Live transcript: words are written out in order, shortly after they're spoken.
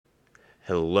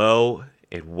Hello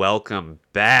and welcome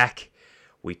back.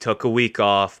 We took a week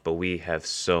off, but we have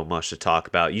so much to talk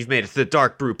about. You've made it to the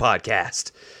DarkBrue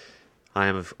podcast. I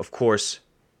am, of course,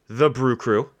 the Brew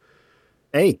Crew,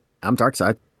 Hey, I'm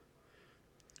Darkside.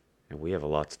 and we have a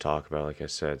lot to talk about, like I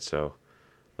said. So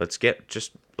let's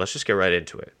just get right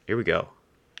into it. Here we go.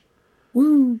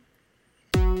 Woo!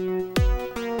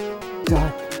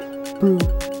 Dark brew,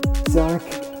 dark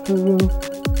brew,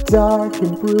 dark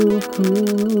and brew crew.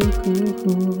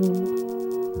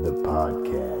 The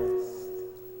podcast.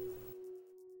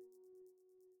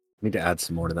 Need to add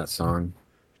some more to that song.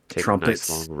 Take Trumpets.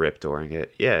 a nice long rip during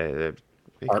it. Yeah, make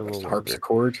it a little longer.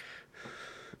 Harpsichord.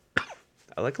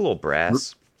 I like a little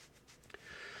brass.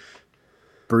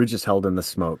 Brew just held in the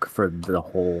smoke for the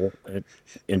whole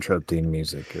intro theme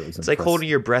music. It was It's like holding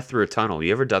your breath through a tunnel.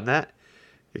 You ever done that?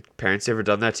 Your parents ever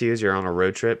done that to you as you're on a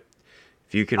road trip?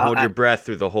 If you can hold your breath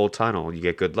through the whole tunnel, you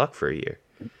get good luck for a year.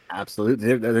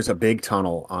 Absolutely. There's a big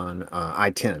tunnel on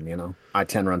I-10, you know.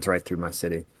 I-10 runs right through my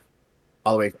city.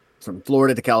 All the way from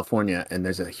Florida to California, and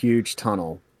there's a huge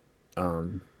tunnel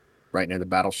right near the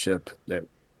battleship that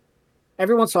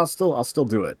every once in a while I'll still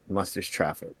do it unless there's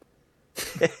traffic.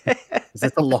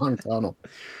 It's a long tunnel.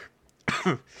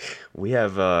 We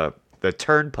have the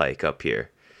turnpike up here.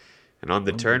 And on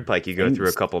the turnpike, you go through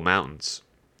a couple mountains.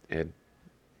 And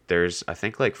there's, I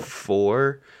think, like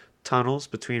 4 tunnels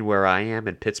between where I am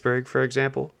and Pittsburgh, for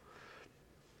example.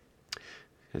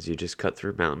 As you just cut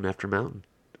through mountain after mountain.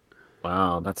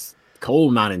 Wow, that's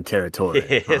coal mining territory.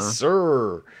 Yes,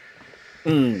 sir.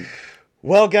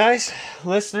 Well, guys,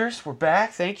 listeners, we're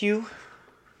back. Thank you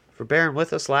for bearing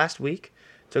with us last week.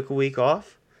 Took a week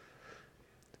off.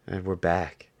 And we're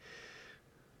back.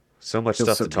 So much Feels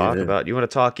stuff so to talk good. about. You want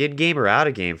to talk in-game or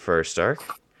out-of-game first, Stark?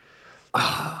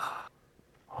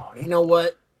 You know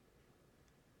what?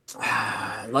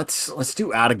 Let's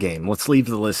do out of game. Let's leave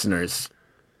the listeners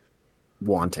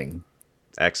wanting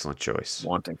Excellent choice.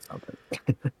 something.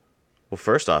 Well,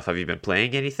 first off, have you been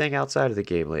playing anything outside of the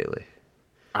game lately?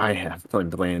 I have been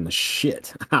playing the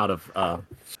shit out of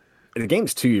the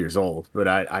game's 2 years old, but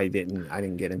I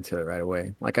didn't get into it right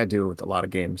away. Like I do with a lot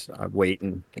of games. I wait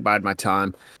and bide my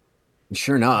time. And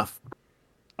sure enough,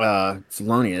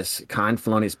 Felonious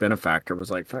benefactor was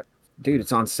like, dude,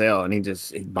 it's on sale, and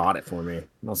he bought it for me. And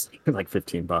I was like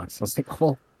 $15. I was like,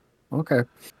 well, okay,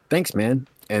 thanks, man.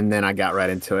 And then I got right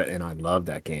into it, and I love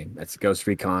that game. It's Ghost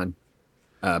Recon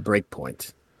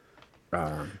Breakpoint.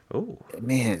 Oh,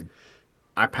 Man,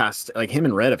 I passed, like, him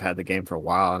and Red have had the game for a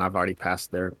while, and I've already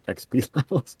passed their XP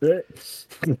levels to it.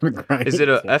 is it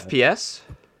a FPS?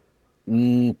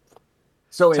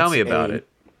 So Tell me about it.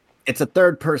 It's a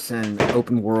third-person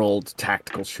open-world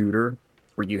tactical shooter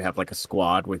where you have like a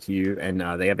squad with you, and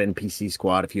they have NPC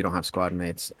squad if you don't have squad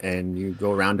mates, and you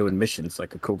go around doing missions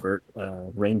like a covert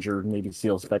Ranger, Navy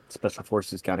SEAL, Special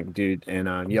Forces kind of dude,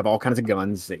 and you have all kinds of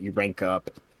guns that you rank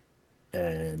up,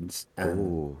 and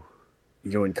Ooh.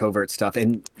 you're doing covert stuff,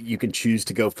 and you can choose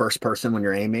to go first person when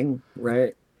you're aiming,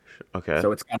 right? Okay.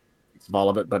 So it's got all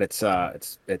of it, but it's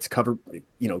cover,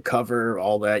 cover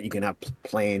all that. You can have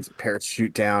planes,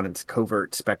 parachute down. It's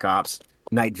covert, spec ops,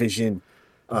 night vision.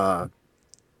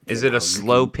 Is it a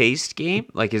slow-paced game?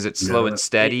 Like, is it slow and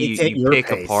steady? It's at You your pick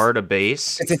pace. apart a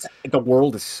base? The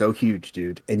world is so huge,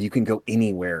 dude, and you can go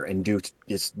anywhere and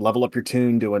just level up your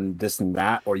tune doing this and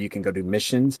that, or you can go do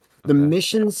missions. The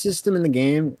mission system in the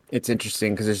game, it's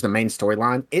interesting because there's the main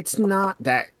storyline. It's not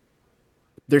that.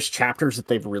 There's chapters that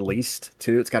they've released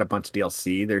too. It's got a bunch of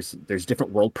DLC. There's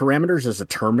different world parameters. There's a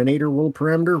Terminator world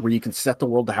parameter where you can set the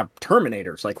world to have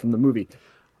Terminators, like from the movie,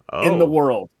 in the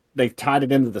world. They've tied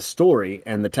it into the story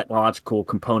and the technological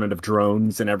component of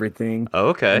drones and everything.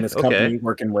 Okay. And this company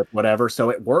working with whatever, so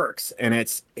it works. And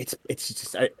it's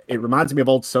just it reminds me of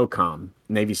old SOCOM,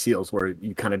 Navy SEALs, where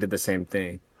you kind of did the same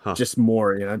thing, just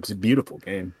more. It's a beautiful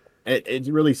game. It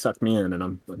really sucked me in, and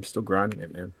I'm still grinding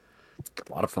it, man.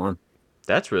 A lot of fun.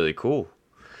 That's really cool.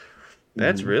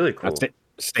 That's really cool. I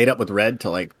stayed up with Red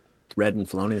and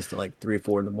Felonious till like 3 or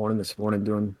 4 in the morning this morning,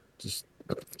 doing just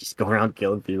go around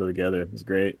killing people together. It was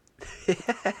great.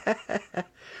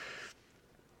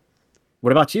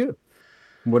 What about you?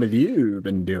 What have you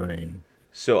been doing?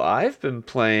 So I've been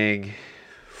playing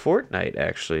Fortnite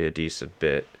actually a decent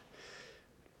bit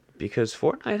because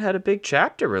Fortnite had a big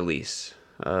chapter release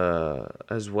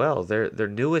as well. Their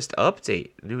newest update,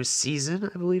 newest season,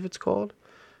 I believe it's called,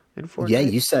 in Fortnite. Yeah,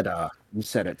 you said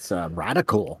it's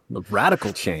radical, the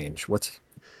radical change. Explain.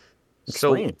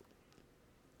 So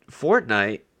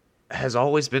Fortnite has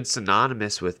always been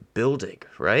synonymous with building,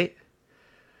 right?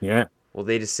 Yeah. Well,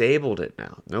 they disabled it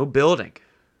now. No building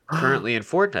currently in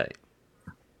Fortnite.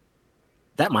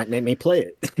 That might make me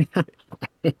play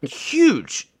it.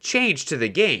 Huge change to the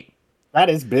game. That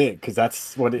is big because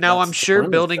that's what it. Now, I'm That's the sure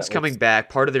premise buildings that coming was. back,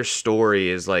 part of their story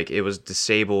is like it was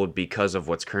disabled because of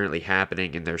what's currently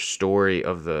happening in their story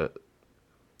of the,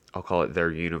 I'll call it their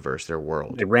universe, their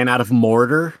world. They ran out of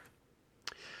mortar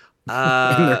in their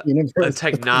Uh, a universe.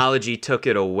 technology took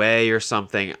it away or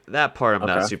something. That part I'm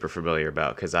not Okay. super familiar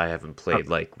about because I haven't played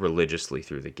like religiously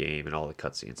through the game and all the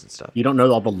cutscenes and stuff. You don't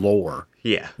know all the lore,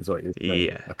 Yeah, is what you're saying.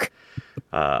 yeah. Okay.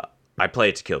 I play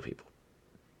it to kill people.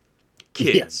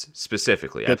 Yeah. Kids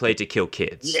specifically. I Good. play to kill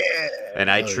kids. Yeah.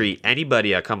 And I treat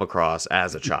anybody I come across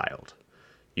as a child.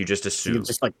 You just You assume.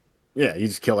 just like, yeah, you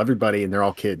just kill everybody and they're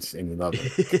all kids and you love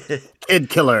it. Kid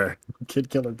killer. Kid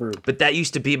killer brew. But that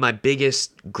used to be my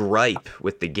biggest gripe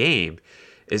with the game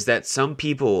is that some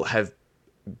people have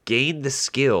gained the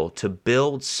skill to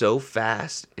build so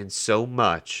fast and so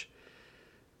much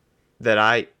that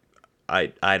I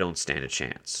don't stand a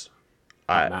chance.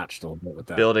 Matched a little bit with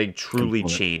that. Building truly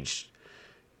component. changed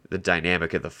the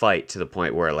dynamic of the fight to the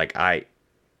point where like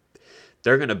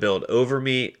they're gonna build over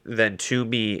me, then to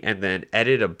me, and then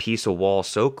edit a piece of wall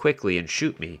so quickly and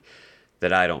shoot me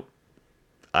that I don't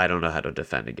know how to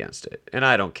defend against it, and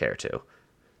I don't care to.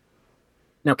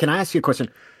 Now, can I ask you a question?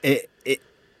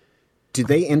 Do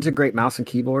they integrate mouse and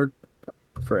keyboard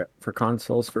for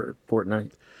consoles for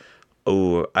Fortnite?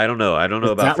 Oh, I don't know. I don't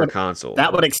know about That for would console.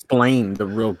 that would explain the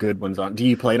real good ones on. Do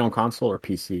you play it on console or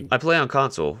PC? I play on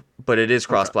console, but it is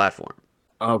cross-platform.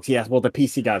 Oh, yeah. Well, the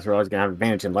PC guys are always gonna have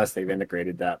advantage unless they've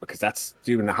integrated that because that's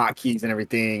doing the hotkeys and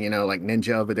everything. You know, like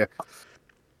Ninja over there. I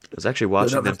was actually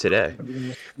watching them today.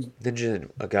 Ninja,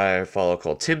 a guy I follow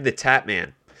called Tim the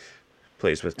Tatman,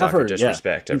 plays with I've Dr. heard, yeah.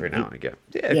 Disrespect every now and again.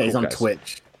 Yeah, Yeah, he's cool on guys.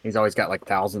 Twitch. He's always got like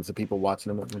thousands of people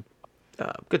watching him.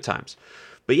 Good times.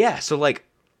 But yeah, so like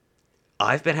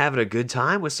I've been having a good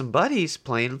time with some buddies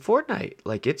playing Fortnite.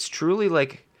 Like it's truly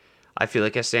like I feel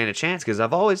like I stand a chance because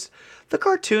I've always the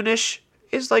cartoonish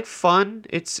is like fun.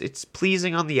 It's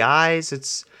pleasing on the eyes.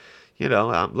 It's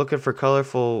I'm looking for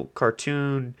colorful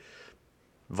cartoon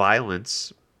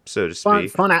violence, so to Fun,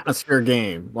 speak. fun atmosphere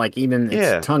game. Like even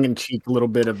Yeah. it's tongue in cheek a little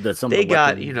bit of the some. Of They the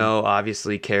got, weapons.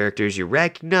 obviously characters you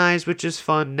recognize, which is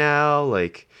fun now.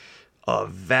 Like a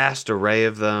vast array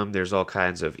of them. There's all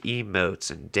kinds of emotes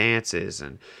and dances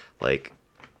and like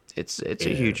it's a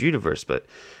huge universe, but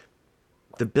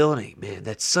the building, man,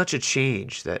 that's such a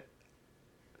change that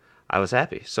I was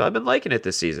happy. So I've been liking it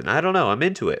this season. I don't know. I'm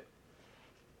into it.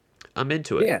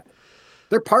 Yeah.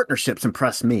 Their partnerships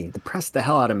impress me. Impress the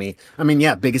hell out of me. I mean,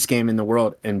 yeah, biggest game in the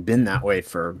world and been that way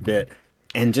for a bit.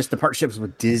 And just the partnerships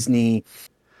with Disney.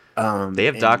 They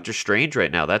have Doctor Strange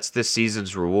right now. That's this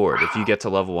season's reward. If you get to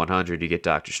level 100, you get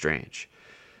Doctor Strange.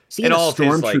 Seeing And a all of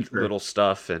his like stormtrooper. little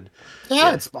stuff and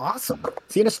Yeah, it's awesome.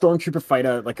 Seeing a stormtrooper fight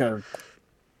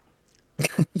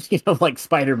like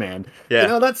Spider-Man. Yeah. You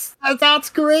know, that's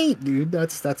great, dude.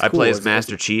 That's I cool. play as It's-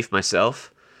 Master Chief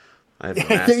myself. I have the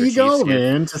there Master you Chief go, skin.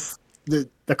 man. Just the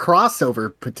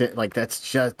crossover like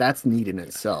that's neat in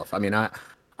itself. I mean,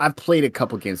 I've played a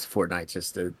couple games of Fortnite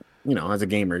just to as a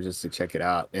gamer just to check it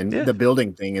out. And Yeah. the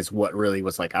building thing is what really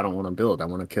was like. I don't want to build. I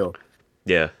want to kill.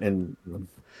 Yeah. And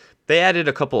They added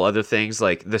a couple other things,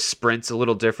 like the sprint's a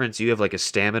little different. So you have like a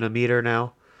stamina meter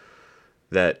now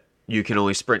that you can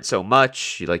only sprint so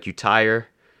much. You tire,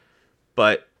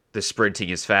 but the sprinting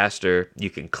is faster. You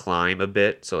can climb a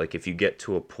bit. So like if you get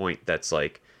to a point that's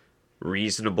like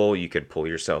reasonable, you can pull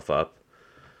yourself up,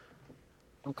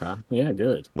 okay, yeah,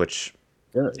 good. which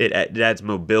Good. it adds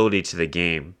mobility to the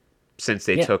game since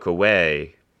they Yeah. took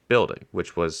away building,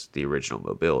 which was the original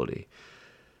mobility.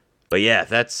 But yeah,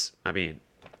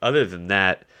 other than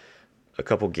that, a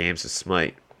couple games of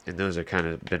Smite, and those are kind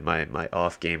of been my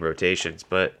off game rotations,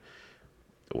 but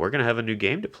we're going to have a new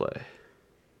game to play.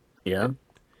 Yeah.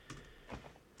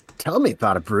 Tell me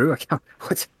about it, Brew.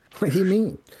 What do you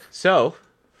mean? So,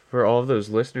 for all of those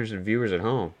listeners and viewers at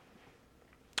home,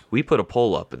 we put a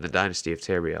poll up in the Dynasty of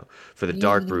Terrio for the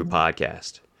DarkBrue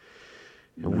podcast.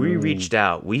 And we reached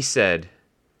out. We said,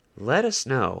 let us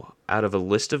know out of a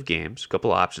list of games, a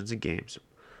couple options of games,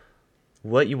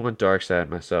 what you want Darkside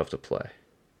and myself to play.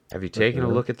 Have you taken a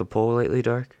look at the poll lately,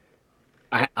 Dark?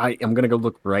 I'm gonna go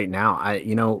look right now.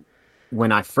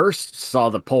 When I first saw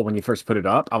the poll when you first put it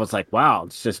up, I was like, wow,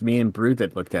 it's just me and Brew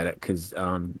that looked at it because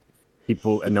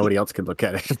people and nobody else could look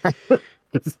at it.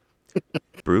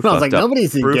 Brew I was like,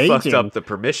 nobody's Brew fucked engaging. up the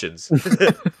permissions.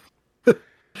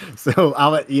 So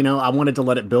I wanted to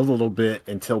let it build a little bit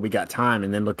until we got time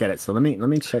and then look at it. So let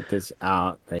me check this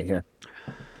out right here.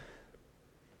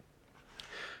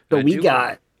 So I we do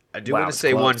got. I do Wow, want to it's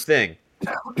say close. one thing.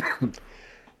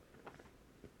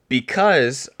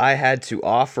 because I had to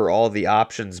offer all the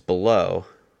options below,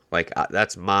 like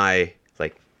that's my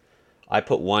like I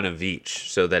put one of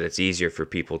each so that it's easier for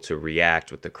people to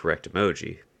react with the correct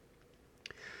emoji.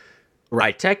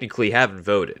 Right. I technically haven't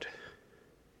voted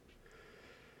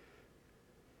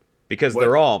because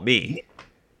they're all me.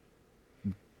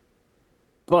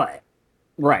 But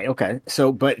right, okay.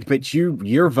 So but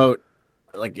your vote,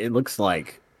 like it looks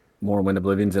like Morrowind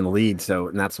Oblivion's in the lead, so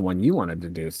and that's the one you wanted to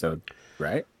do, so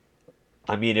right?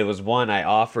 I mean, it was one I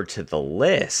offered to the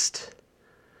list.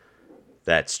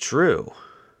 That's true.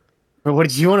 But what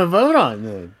did you want to vote on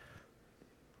then?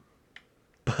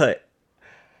 But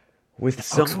with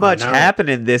so much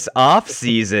happening this off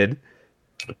season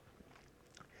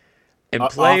and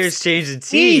players changing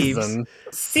teams,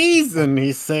 season,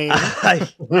 he's saying.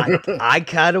 I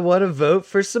kind of want to vote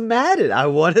for some Madden. I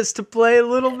want us to play a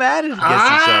little Madden against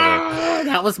each other.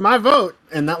 That was my vote,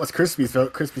 and that was Crispy's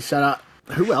vote. Crispy, shout out.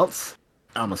 Who else?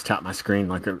 I almost tapped my screen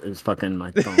like it was fucking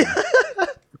my phone.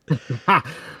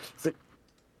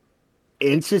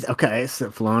 Inches. Okay, so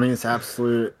Felonious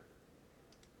absolute.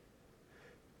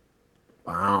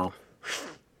 Wow.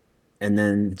 And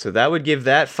then so that would give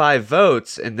that 5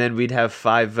 votes, and then we'd have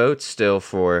 5 votes still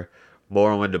for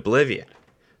Morrowind Oblivion.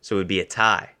 So it would be a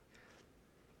tie.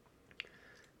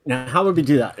 Now, how would we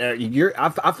do that?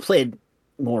 I've played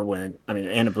Morrowind. I mean,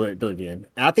 and Oblivion.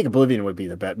 I think Oblivion would be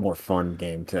the more fun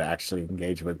game to actually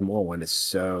engage with. Morrowind is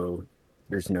so.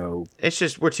 There's no. It's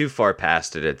just we're too far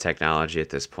past it at technology at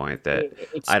this point that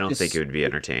I don't think it would be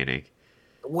entertaining.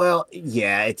 Well,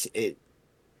 yeah,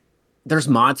 there's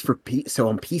mods for so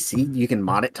on PC you can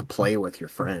mod it to play with your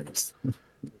friends.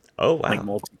 Oh wow!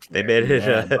 Like they made it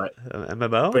a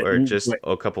MMO or just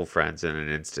a couple friends in an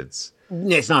instance.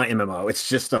 It's not an MMO. It's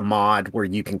just a mod where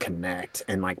you can connect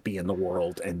and like be in the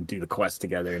world and do the quest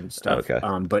together and stuff. Okay.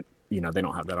 But they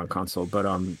don't have that on console. But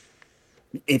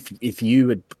if you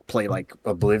would play like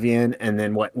Oblivion and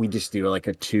then we just do like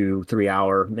a 2-3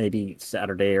 hour maybe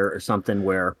Saturday or something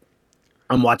where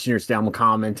I'm watching your stuff, I'm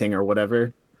commenting or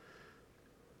whatever.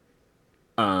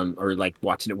 Or like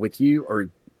watching it with you, or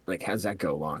like how does that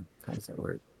go on? How does that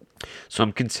work? So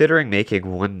I'm considering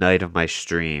making one night of my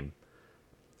stream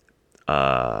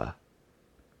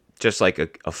just like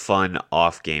a fun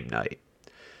off game night.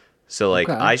 So like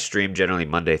I stream generally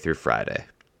Monday through Friday.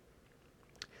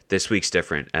 This week's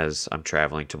different as I'm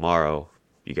traveling tomorrow.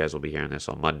 You guys will be hearing this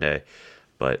on Monday,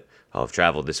 but I'll have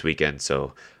traveled this weekend,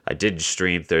 so I didn't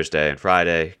stream Thursday and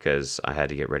Friday because I had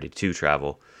to get ready to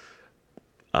travel.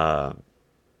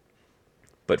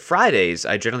 But Fridays,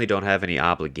 I generally don't have any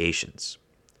obligations.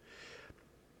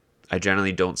 I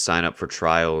generally don't sign up for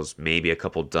trials, maybe a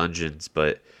couple dungeons,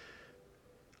 but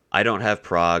I don't have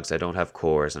progs, I don't have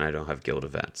cores, and I don't have guild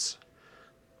events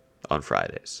on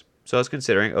Fridays. So I was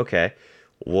considering, okay,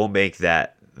 we'll make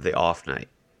that the off night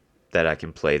that I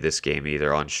can play this game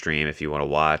either on stream if you want to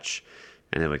watch,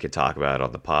 and then we could talk about it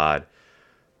on the pod,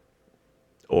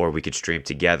 or we could stream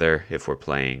together if we're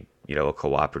playing, a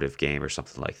cooperative game or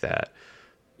something like that.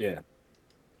 Yeah.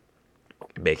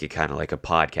 Make it kind of like a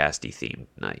podcasty themed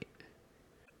night.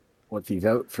 Well, if you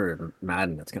vote for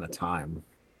Madden, that's going to time.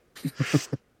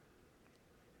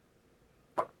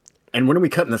 And when are we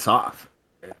cutting this off?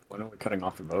 When are we cutting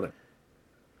off the voting?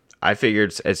 I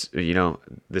figured, as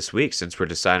this week, since we're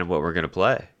deciding what we're going to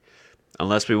play.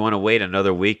 Unless we want to wait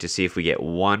another week to see if we get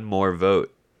one more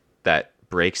vote that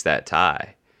breaks that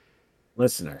tie.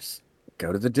 Listeners,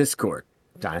 go to the Discord,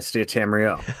 Dynasty of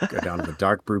Tamriel. Go down to the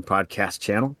DarkBrue podcast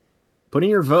channel. Put in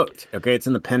your vote. Okay, it's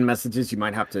in the pinned messages. You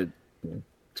might have to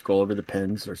scroll over the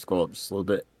pins or scroll up just a little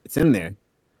bit. It's in there.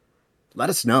 Let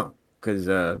us know, because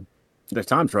their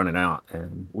time's running out,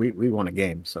 and we want a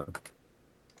game, so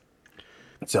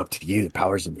it's up to you. The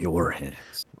power's in your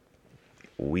hands.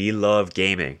 We love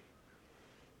gaming.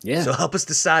 Yeah. So help us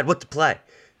decide what to play.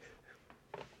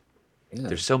 Yeah.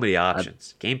 There's so many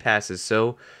options. Game Pass is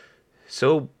so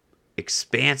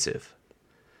expansive.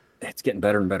 It's getting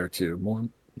better and better too. More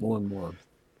and more.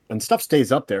 And stuff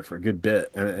stays up there for a good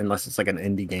bit, unless it's like an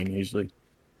indie game usually.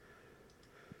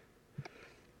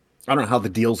 I don't know how the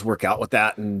deals work out with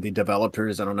that and the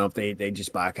developers. I don't know if they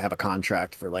just have a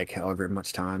contract for like however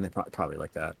much time. They probably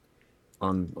like that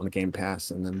on the Game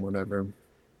Pass, and then whatever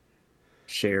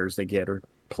shares they get or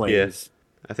plays.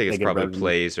 Yeah. I think it's probably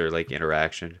plays or like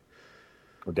interaction.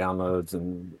 Or downloads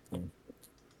and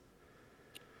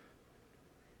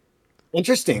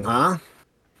interesting, huh?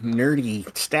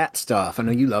 Nerdy stat stuff. I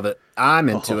know you love it. I'm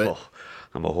into it.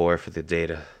 I'm a whore for the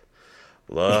data.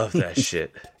 Love that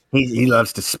shit. He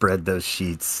loves to spread those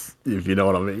sheets, if you know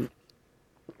what I mean.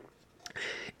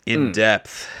 In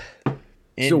depth.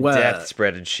 In depth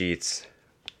spreading sheets.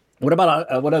 What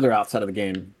about what other outside of the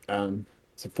game?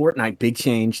 So Fortnite, big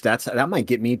change. That might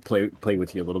get me play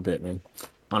with you a little bit, man.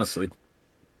 Honestly,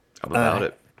 I'm about uh,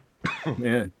 it.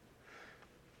 yeah.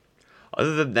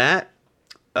 Other than that,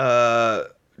 uh,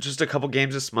 just a couple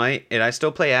games of Smite, and I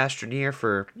still play Astroneer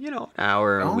for an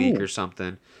hour a week Oh, or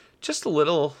something. Just a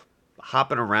little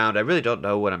hopping around. I really don't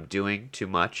know what I'm doing too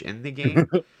much in the game.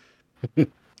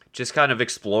 Just kind of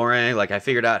exploring. Like I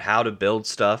figured out how to build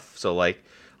stuff, so like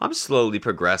I'm slowly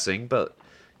progressing, but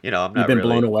I'm you've not been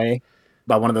blown really. away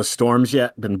by one of those storms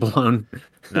yet? Been blown,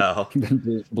 No,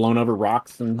 been blown over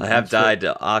rocks I and have shit. died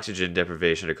to oxygen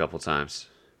deprivation a couple times.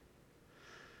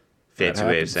 That Fancy way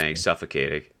of happens. saying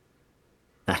suffocating.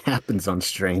 That happens on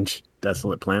strange,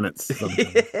 desolate planets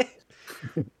sometimes.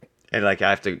 And like I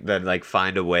have to then like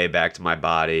find a way back to my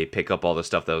body, pick up all the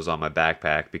stuff that was on my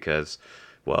backpack because,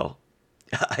 well,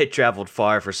 I traveled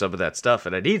far for some of that stuff,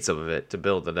 and I need some of it to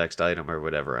build the next item or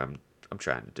whatever I'm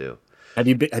trying to do. Have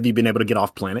you been able to get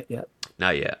off planet yet?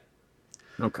 Not yet,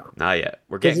 Okay. not yet.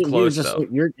 We're Because getting you're close just though.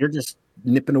 you're just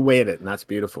nipping away at it, and that's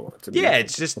beautiful. It's a Yeah, beautiful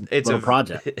it's just it's little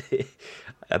project.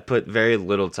 I put very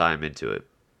little time into it,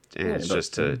 and Yeah, it's but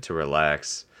just to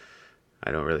relax. I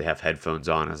don't really have headphones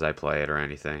on as I play it or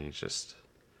anything. It's just those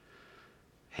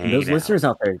hanging out. listeners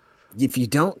out there, if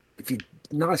you're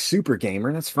not a super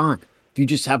gamer, that's fine. If you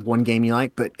just have one game you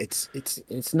like, but it's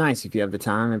nice if you have the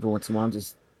time every once in a while,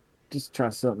 just try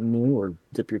something new or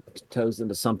dip your toes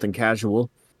into something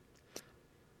casual.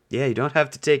 Yeah, you don't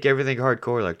have to take everything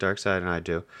hardcore like Darkside and I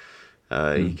do. You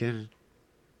Mm. can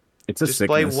It's a just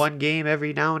play sickness. one game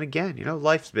every now and again.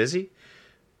 Life's busy,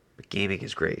 but gaming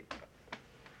is great.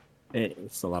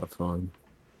 It's a lot of fun.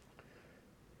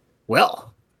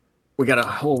 Well, we got a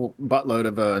whole buttload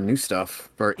of new stuff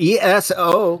for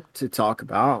ESO to talk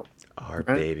about. Our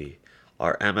Right? baby,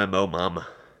 our MMO mama.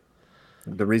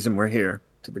 The reason we're here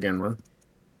to begin with,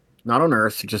 not on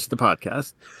Earth, just the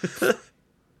podcast. I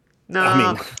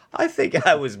Nah, mean, I think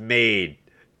I was made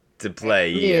to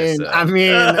play I ESO.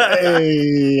 mean,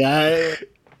 hey,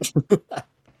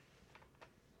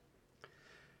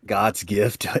 God's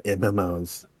gift to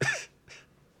MMOs.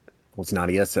 Well, it's not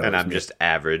ESO. And It's I'm just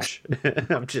average.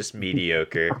 I'm just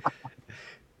mediocre.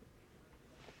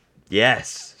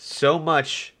 Yes, so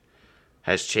much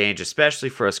has changed, especially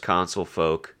for us console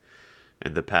folk,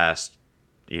 in the past,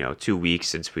 2 weeks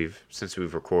since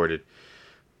we've recorded.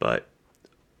 But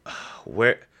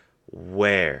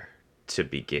where to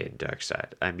begin,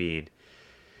 Darkside? I mean,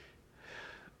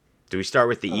 do we start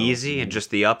with the oh, easy and man. just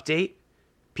the update?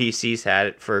 PC's had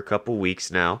it for a couple weeks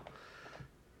now,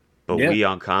 but Yeah, we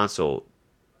on console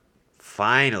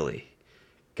finally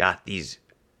got these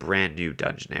brand new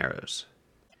dungeon arrows.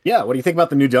 yeah. What do you think about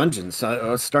the new dungeons?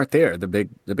 Let's start there. The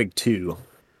big two,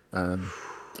 um,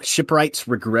 Shipwright's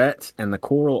Regret and the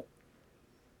Coral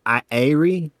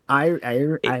Eyrie.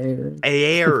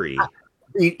 Airy.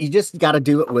 You just got to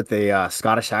do it with a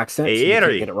Scottish accent, so you can't get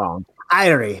Airy. it wrong.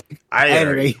 Eyrie, Airy.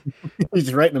 Eyrie.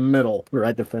 He's right in the middle,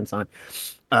 right the fence line.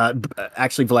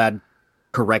 Actually, Vlad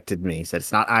corrected me. He said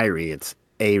it's not Irie, it's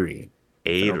Airy. I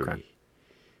said, okay. Airy.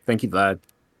 Thank you, Vlad.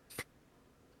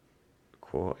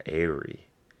 Cool. Airy.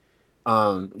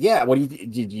 Yeah. What do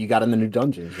you got in the new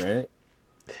dungeons, right?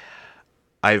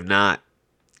 I've not.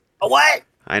 What?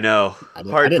 I know. I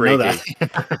didn't know Heartbreaking.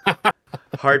 that.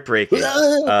 Heartbreaking.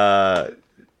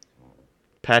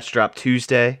 Patch drop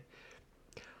Tuesday.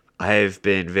 I've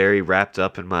been very wrapped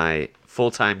up in my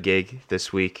full-time gig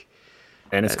this week.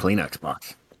 And it's clean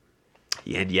Xbox.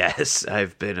 And yes,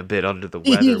 I've been a bit under the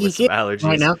weather with some allergies.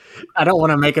 Right now, I don't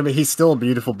want to make him. He's still a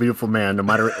beautiful, beautiful man, no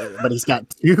matter. But he's got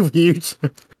two huge.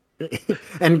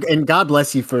 And God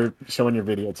bless you for showing your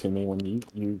video to me when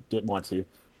you didn't want to.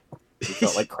 You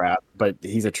felt like crap, but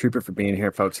he's a trooper for being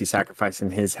here, folks. He's sacrificing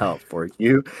his health for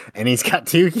you, and he's got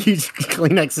two huge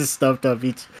Kleenexes stuffed up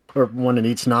each, or one in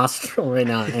each nostril right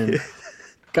now. And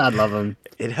God love him.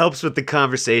 It helps with the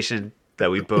conversation that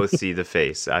we both see the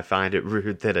face. I find it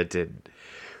rude that I didn't.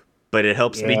 But it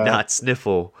helps me Yeah. not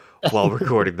sniffle while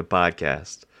recording the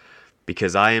podcast.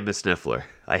 Because I am a sniffler.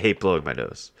 I hate blowing my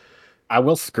nose. I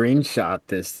will screenshot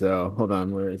this though. Hold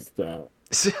on, where is that?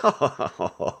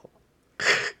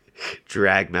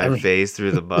 Drag my face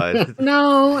through the mud.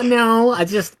 No.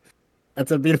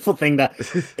 That's a beautiful thing that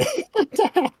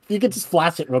you could just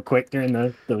flash it real quick during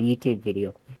the YouTube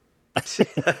video.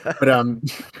 But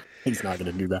he's not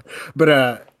gonna do that.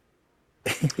 But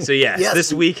So yes, Yes.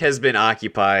 this week has been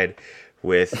occupied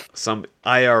with some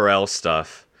IRL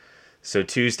stuff. So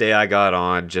Tuesday I got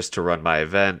on just to run my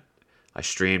event. I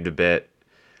streamed a bit.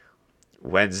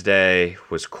 Wednesday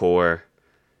was core.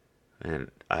 And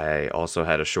I also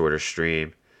had a shorter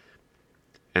stream.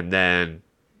 And then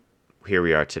here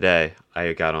we are today.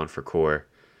 I got on for core,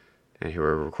 and here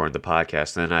we're recording the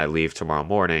podcast. And then I leave tomorrow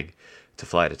morning to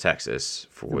fly to Texas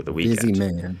for the Busy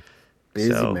weekend. man.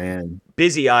 Busy So, man.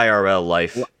 busy IRL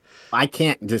life. Well, I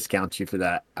can't discount you for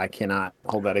that. I cannot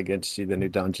hold that against you. The new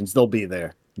dungeons, they'll be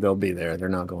there. They'll be there. They're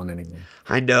not going anywhere.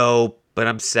 I know, but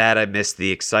I'm sad I missed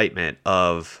the excitement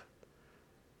of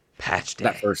patch day.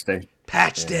 That first day.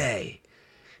 Patch day.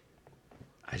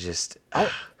 I just I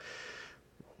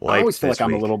always feel like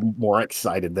I'm a little more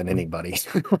excited than anybody.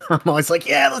 I'm always like,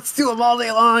 yeah, let's do them all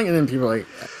day long. And then people are like,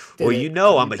 well, you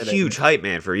know, I'm a huge hype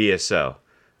man for ESO.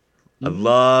 I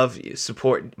love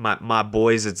supporting my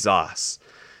boys at ZOS.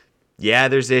 Yeah,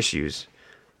 there's issues,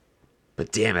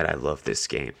 but damn it, I love this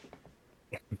game.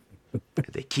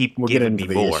 They keep giving me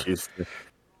more. Issues.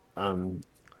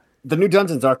 The new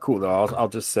dungeons are cool, though. I'll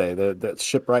just say the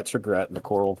Shipwright's Regret and the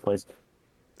Coral Place.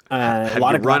 Have a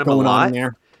lot you of run them going a lot? on in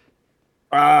there.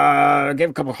 I gave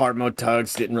a couple hard mode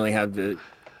tugs. Didn't really have the,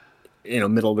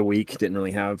 middle of the week. Didn't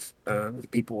really have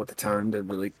people with the time to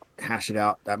really hash it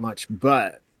out that much.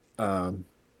 But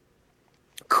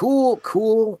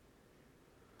cool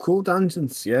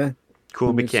dungeons. Yeah.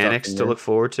 Cool New stuff mechanics in to there. look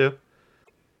forward to.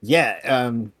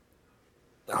 Yeah.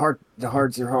 The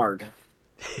hards are hard.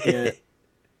 Yeah.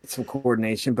 Some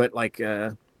coordination, but like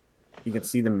you can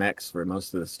see the mechs for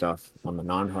most of the stuff on the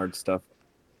non-hard stuff.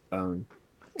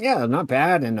 Yeah, not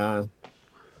bad. And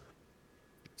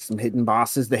some hidden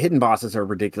bosses. The hidden bosses are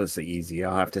ridiculously easy.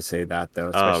 I'll have to say that, though.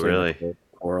 Especially in really? the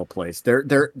Coral Place.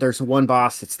 There's one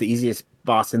boss. It's the easiest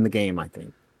boss in the game, I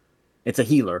think. It's a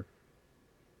healer.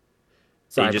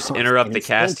 So you just interrupt the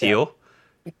cast heal.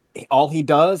 All he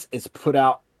does is put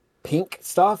out pink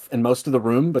stuff in most of the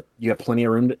room, but you have plenty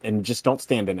of room, and just don't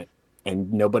stand in it.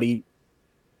 And nobody's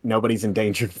in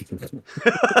danger.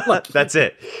 That's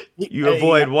it. You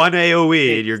avoid one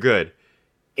AoE and you're good.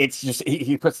 It's just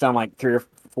he puts down like 3 or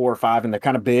 4 or 5, and they're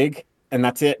kind of big, and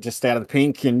that's it. Just stay out of the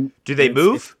pink. And do they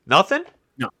move? Nothing?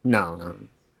 No.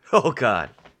 Oh God.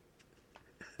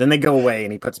 Then they go away,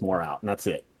 and he puts more out, and that's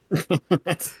it.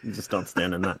 You just don't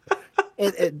stand in that.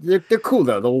 They're cool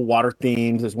though. The little water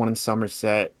themes. There's one in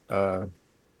Somerset. That's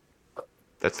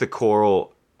the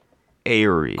Coral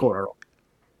Airy. Coral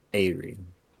Airy.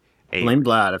 Blame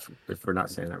Vlad if we're not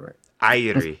saying that right.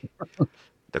 Airy.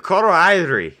 The Coral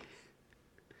Airy.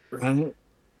 Right.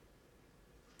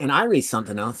 And Irie's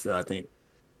something else, though, I think.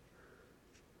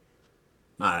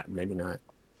 Maybe not.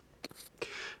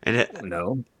 And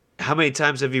No. how many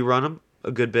times have you run them?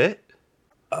 A good bit?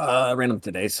 I ran them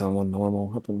today, so I'm on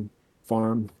normal up in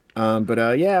farm.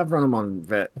 But yeah, I've run them on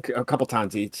vet a couple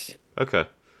times each. Okay.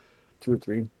 2 or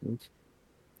 3 each.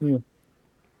 Yeah.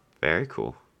 Very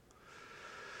cool.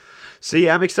 So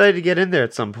yeah, I'm excited to get in there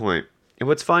at some point. And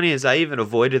what's funny is I even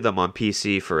avoided them on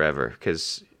PC forever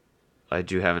because I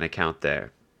do have an account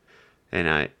there. And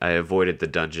I avoided the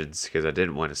dungeons because I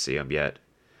didn't want to see them yet.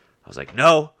 I was like,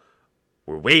 no,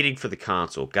 we're waiting for the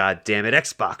console. God damn it,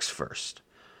 Xbox first.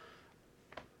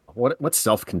 What's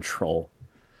self-control?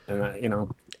 And I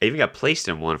even got placed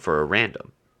in one for a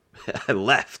random. I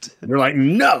left. You're like,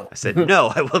 no. I said,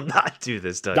 no, I will not do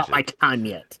this dungeon. Not my time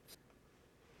yet.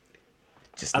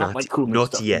 Just I don't like cool new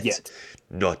stuff yet.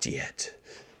 Not yet.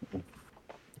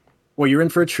 Well, you're in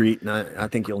for a treat, and I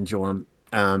think you'll enjoy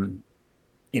them.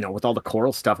 With all the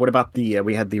coral stuff. What about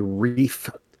we had the reef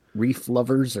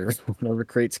lovers or whatever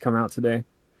crates come out today?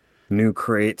 New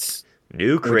crates.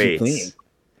 New crates.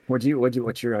 What's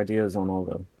your ideas on all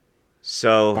the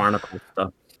barnacle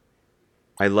stuff?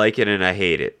 I like it and I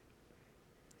hate it.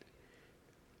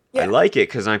 Yeah. I like it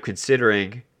because I'm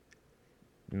considering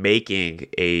making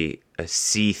a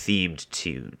sea themed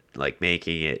tune, like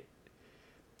making it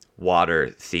water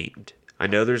themed. I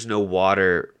know there's no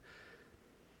water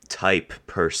type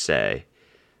per se,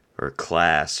 or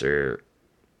class, or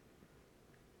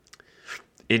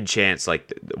enchants.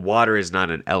 Like water is not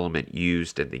an element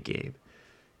used in the game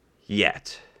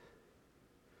yet.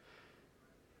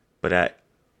 But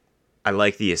I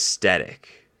like the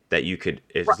aesthetic that you could,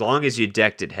 as long as you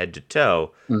decked it head to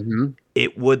toe,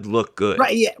 it would look good.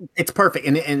 Right, yeah, it's perfect.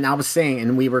 And I was saying,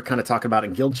 and we were kind of talking about it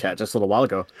in guild chat just a little while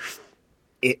ago,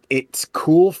 it's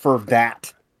cool for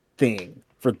that thing.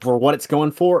 For what it's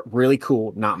going for, really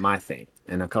cool, not my thing.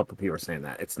 And a couple of people are saying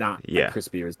that. It's not, like Chris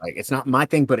Beer is like, it's not my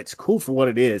thing, but it's cool for what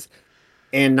it is.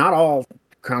 And not all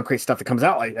concrete stuff that comes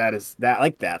out like that is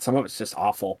like that. Some of it's just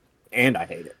awful, and I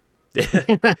hate it.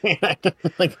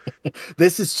 Like,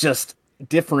 this is just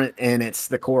different, and it's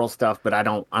the coral stuff, but I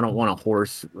don't want a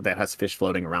horse that has fish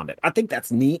floating around it. I think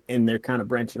that's neat, and they're kind of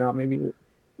branching out maybe a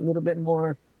little bit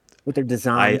more with their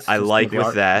designs. I like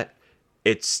with that.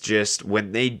 It's just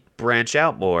when they branch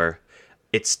out more,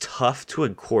 it's tough to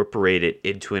incorporate it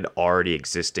into an already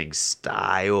existing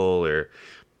style or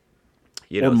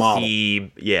Or model.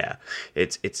 theme. Yeah,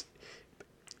 it's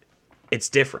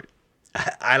different.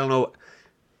 I don't know.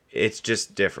 It's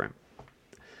just different.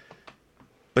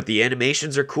 But the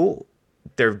animations are cool.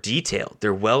 They're detailed.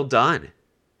 They're well done.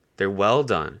 They're well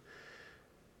done.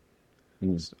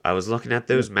 I was looking at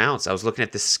those mounts. I was looking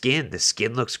at the skin. The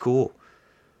skin looks cool.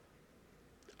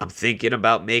 I'm thinking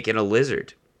about making a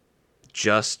lizard.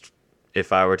 Just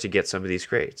if I were to get some of these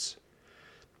crates.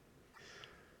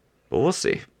 But we'll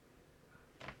see.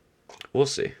 We'll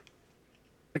see.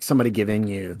 Like somebody giving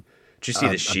you. Did you see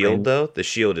the shield, though? The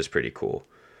shield is pretty cool.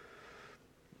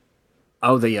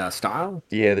 Oh, the style?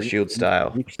 Yeah, the shield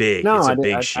style. Big. No, It's a I, did,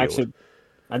 big I shield. actually,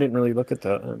 I didn't really look at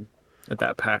the at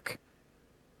that pack.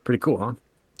 Pretty cool, huh?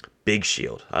 Big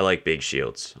shield. I like big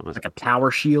shields. Like a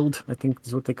tower shield, I think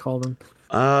is what they call them.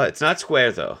 It's not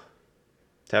square, though.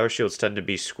 Tower shields tend to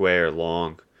be square,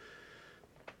 long,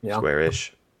 Yeah,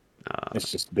 squarish.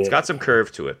 it's just big. It's got some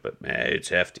curve to it, but man, it's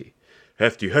hefty.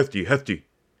 Hefty.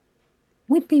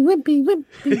 Wimpy, wimpy,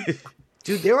 wimpy.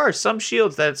 Dude, there are some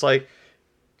shields that it's like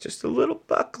just a little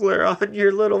buckler on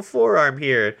your little forearm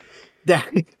here.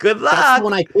 Good luck. That's the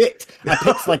one I picked. I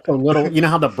picked like the little, you know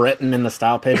how the Breton in the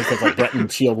style page says like Breton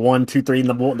Shield 1, 2, 3, and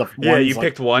the Yeah, one's you like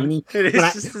picked one. teeny. It's When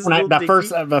I, just this when I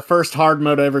little the first hard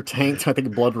mode I ever tanked, I think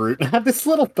Bloodroot. I have this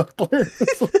little buckler.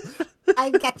 I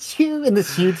got you in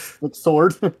this huge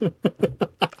sword.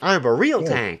 I'm a real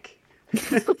tank.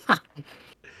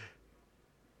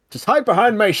 Just hide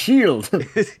behind my shield.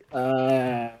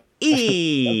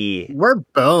 E. We're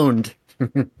boned.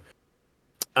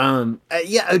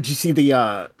 Yeah. Did you see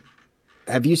the?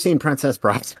 Have you seen Princess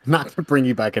Bride? Not to bring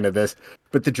you back into this,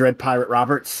 but the Dread Pirate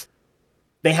Roberts.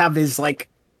 They have his like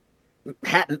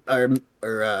hat or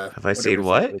Have I seen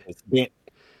what?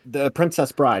 The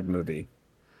Princess Bride movie,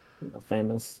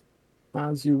 famous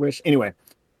as you wish. Anyway,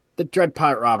 the Dread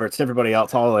Pirate Roberts. Everybody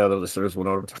else, all the other listeners will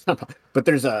know what I'm talking about. But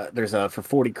there's a for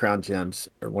 40 crown gems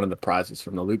or one of the prizes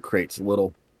from the loot crates. A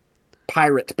little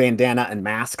pirate bandana and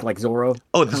mask like Zorro.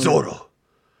 Oh, the Zorro.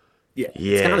 Yeah,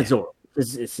 it's kind of like Zorro.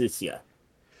 It's yeah,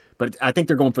 but I think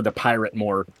they're going for the pirate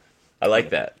more. I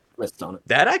like that. Twist on it.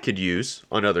 That I could use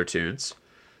on other tunes.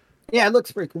 Yeah, it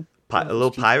looks pretty cool. A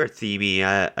little pirate themey.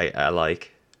 I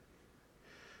like.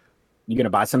 You gonna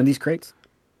buy some of these crates?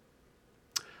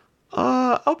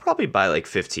 I'll probably buy like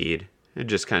 15 and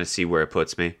just kind of see where it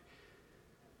puts me.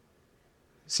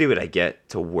 See what I get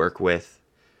to work with.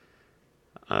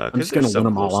 I'm just gonna win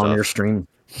them all on your stream.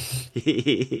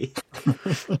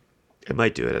 I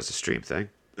might do it as a stream thing.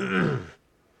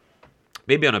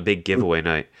 Maybe on a big giveaway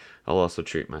night, I'll also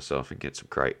treat myself and get some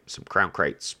crown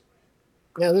crates.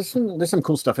 Yeah, there's some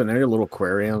cool stuff in there. A little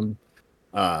aquarium.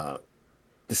 The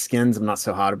skins I'm not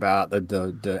so hot about.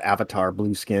 The Avatar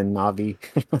blue skin Navi.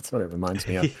 That's what it reminds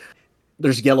me of.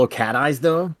 There's yellow cat eyes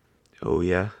though. Oh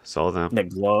yeah, saw them. That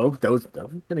glow. Those are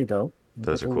pretty dope.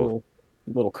 Those are cool.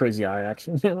 Little crazy eye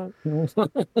action. A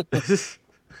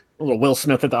little Will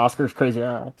Smith at the Oscars crazy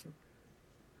eye action.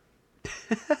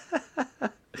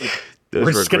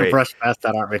 We're just gonna brush past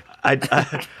that, aren't we?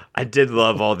 I did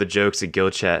love all the jokes in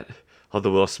Guild Chat, all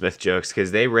the Will Smith jokes,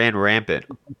 because they ran rampant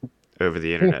over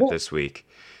the internet this week.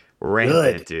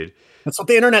 Rampant, dude. That's what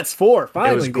the internet's for.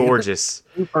 Finally, it was gorgeous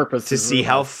purpose to see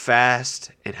how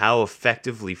fast and how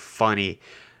effectively funny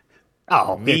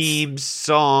memes,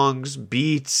 songs,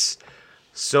 beats,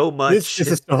 so much. This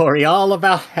is a story all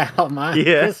about how my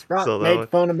Chris Rock so made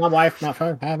fun of my wife not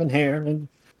for having hair. And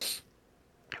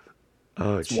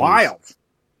oh, it's wild.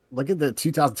 Look at the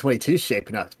 2022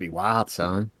 shaping up to be wild,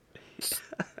 son.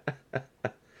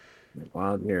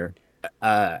 Wild year.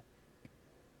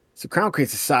 So Crown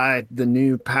Crates aside, the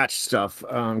new patch stuff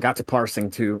got to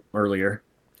parsing too earlier.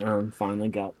 Finally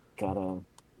got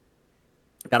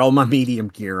all my medium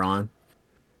gear on.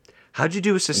 How'd you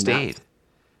do with sustain?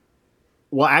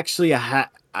 Well, actually, I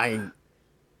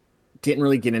didn't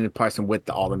really get into parsing with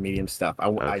all the medium stuff.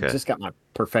 I just got my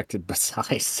perfected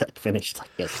Basai set finished like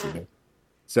yesterday.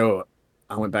 So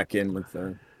I went back in with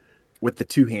the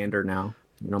two-hander now,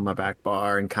 my back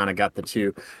bar, and kind of got the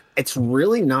two. It's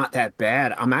really not that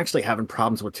bad. I'm actually having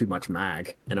problems with too much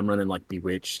mag, and I'm running like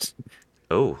Bewitched.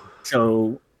 Oh.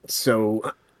 So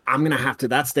I'm gonna have to.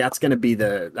 That's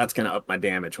gonna up my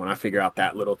damage when I figure out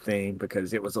that little thing,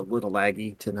 because it was a little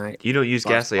laggy tonight. You don't use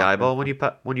Ghastly Eyeball when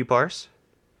you parse?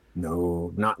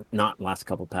 No, not last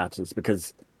couple patches,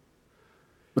 because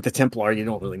with the Templar you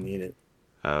don't really need it.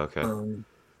 Oh, okay.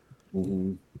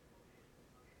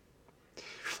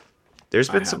 There's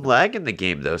been some lag in the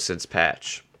game though since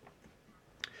patch.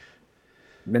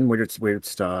 Been weird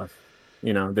stuff.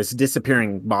 This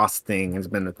disappearing boss thing has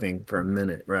been a thing for a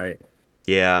minute, right?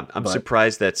 Yeah, I'm But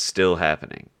surprised that's still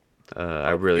happening.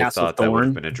 I really Castle thought that would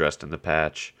have been Thorn, addressed in the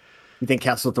patch. you think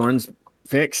Castle Thorn's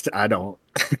fixed? I don't.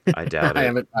 I doubt I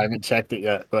it. haven't checked it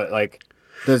yet, but like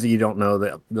those of you who don't know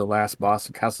that the last boss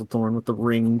of Castle Thorn with the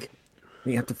ring,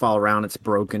 you have to follow around. It's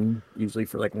broken, usually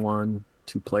for like 1,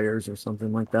 2 players or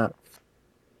something like that.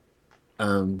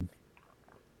 Um,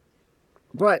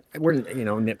 but we're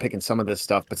nitpicking some of this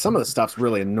stuff, but some of the stuff's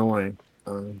really annoying.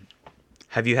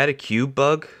 Have you had a cube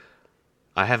bug?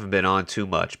 I haven't been on too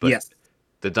much, but Yes,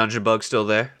 the dungeon bug's still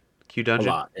there? Q a dungeon?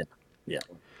 lot. Yeah,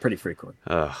 pretty frequent.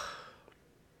 Ugh,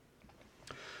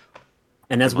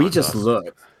 And as come we on, just Dust.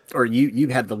 looked, or you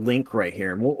had the link right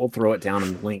here, and we'll throw it down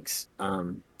in the links,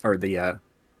 or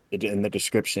in the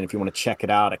description if you want to check it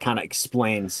out. It kind of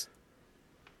explains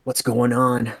what's going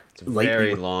on It's a lately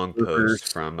very with long workers.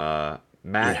 post from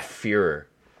Matt Yeah, Fuhrer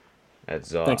at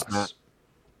thanks, Matt. Zoss.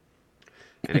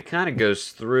 And it kind of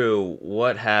goes through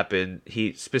what happened.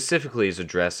 He specifically is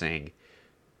addressing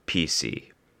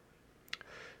PC.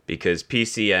 Because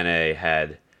PCNA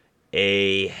had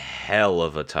a hell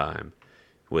of a time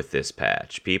with this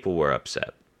patch. People were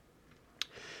upset.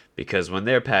 Because when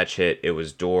their patch hit, it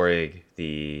was during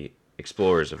the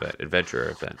Explorers event,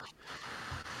 Adventurer event.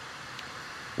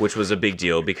 Which was a big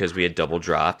deal because we had double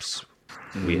drops.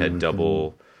 We had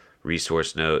double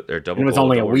resource node or double And it was gold,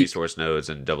 only a double week. resource nodes,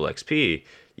 and double XP.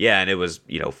 Yeah, and it was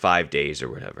 5 days or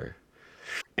whatever.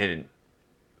 And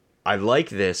I like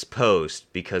this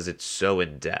post because it's so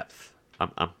in depth.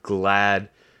 I'm glad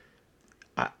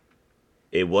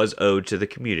it was owed to the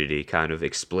community, kind of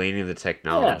explaining the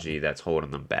technology that's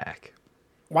holding them back.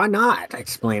 Why not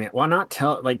explain it? Why not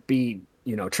be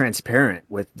transparent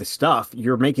with the stuff?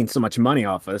 You're making so much money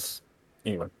off us.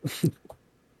 Anyway.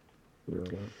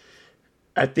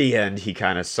 At the end, he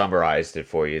kind of summarized it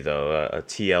for you, though, a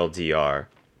TLDR.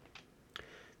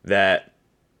 That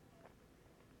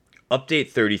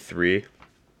update 33,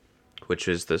 which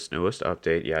is this newest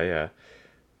update,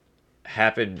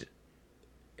 happened,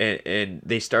 and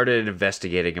they started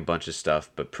investigating a bunch of stuff,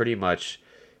 but pretty much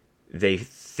they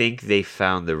think they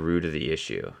found the root of the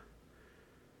issue.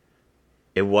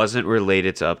 It wasn't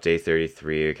related to update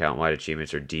 33, account-wide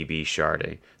achievements, or DB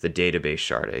sharding, the database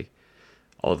sharding.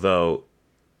 Although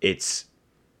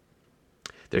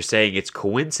they're saying it's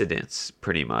coincidence,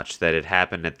 pretty much, that it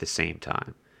happened at the same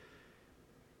time.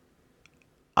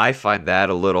 I find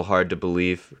that a little hard to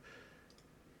believe.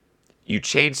 You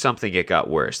change something, it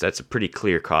got worse. That's a pretty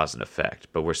clear cause and effect.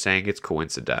 But we're saying it's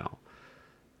coincidental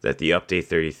that the update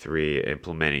 33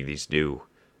 implementing these new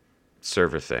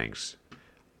server things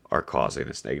are causing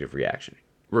this negative reaction.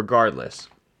 Regardless,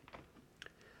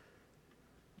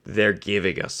 they're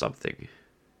giving us something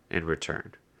in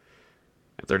return.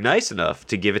 They're nice enough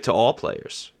to give it to all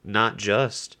players, not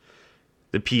just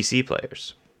the PC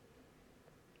players.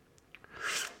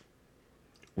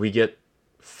 We get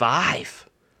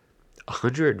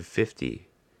 150%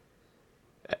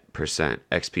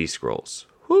 XP scrolls.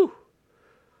 Whew.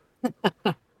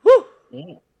 Whew.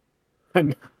 Yeah.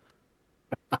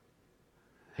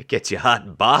 It gets you hot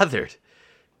and bothered.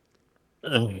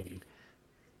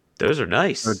 Those are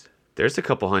nice. There's a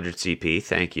couple hundred CP.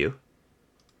 Thank you.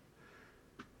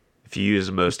 If you use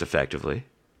them most effectively. I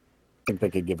think they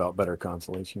could give out better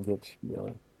consolation gifts.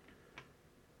 Really.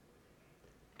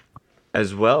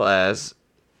 As well as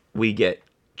we get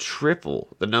triple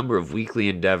the number of weekly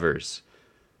endeavors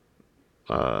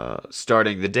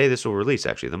starting the day this will release,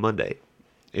 actually, the Monday,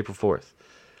 April 4th.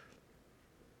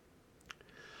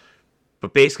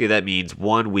 But basically that means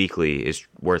one weekly is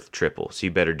worth triple, so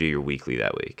you better do your weekly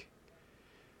that week.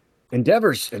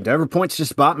 Endeavor points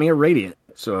just bought me a Radiant,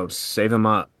 so save them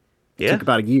up. Yeah. Took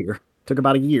about a year,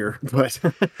 but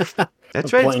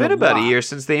That's right. It's been about a year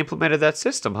since they implemented that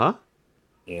system, huh?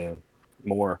 Yeah,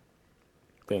 more.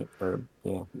 Right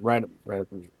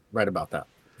about that.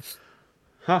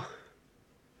 Huh.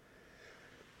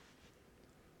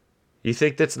 You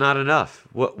think that's not enough?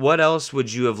 What else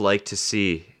would you have liked to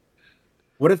see?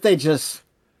 What if they just,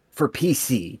 for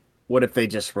PC, what if they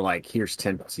just were like, here's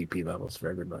 10 CP levels for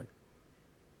everybody?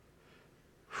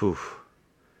 Whew.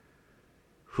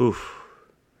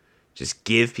 Just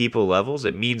give people levels?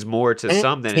 It means more to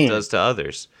some than it does to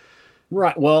others.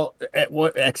 Right. Well,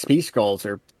 what XP scrolls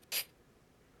are.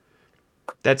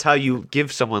 That's how you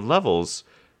give someone levels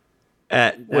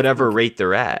at whatever rate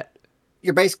they're at.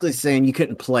 You're basically saying you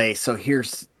couldn't play, so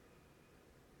here's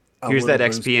that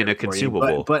XP in a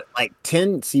consumable. But like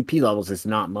 10 CP levels is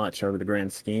not much over the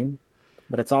grand scheme.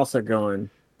 But it's also going.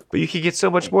 But you can get so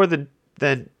much more than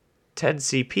 10 10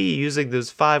 CP using those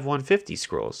 5 150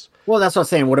 scrolls. Well, that's what I'm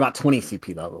saying. What about 20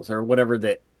 CP levels or whatever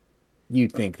that you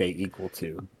think they equal to?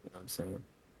 You know what I'm saying?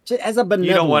 Just as a benevolent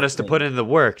You don't want us to thing. put in the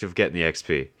work of getting the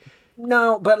XP.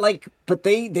 No, but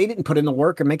they didn't put in the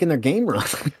work of making their game run.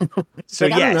 So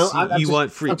Like, I don't yes, know. you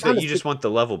want free, I'm trying but to you just want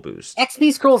the level boost.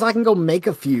 XP scrolls. I can go make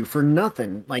a few for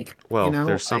nothing. Like, Well, you know,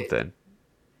 there's something.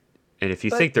 And if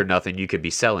you but- think they're nothing, you could be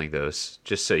selling those,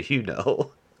 just so you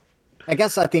know. I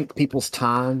guess I think people's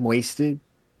time wasted,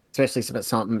 especially if it's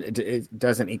something, it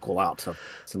doesn't equal out to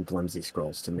some flimsy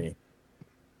scrolls to me.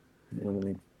 You know what I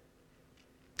mean?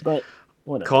 But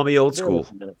whatever. Call me old Bear school.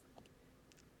 with me a minute.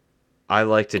 I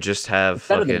like to just have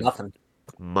Better than fucking nothing.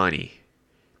 money.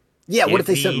 Yeah, what Give if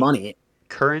they said me money?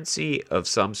 Currency of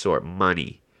some sort.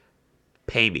 Money.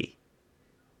 Pay me.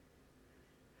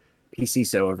 PC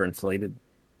so overinflated.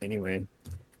 Anyway.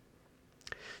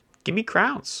 Give me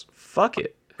crowns. Fuck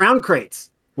it. Crown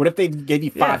crates. What if they gave you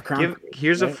five crown crates?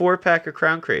 Here's a right? 4-pack of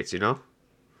crown crates, you know?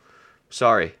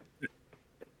 Sorry.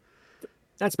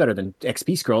 That's better than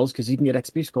XP scrolls because you can get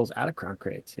XP scrolls out of crown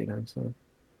crates, you know? So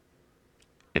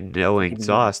And knowing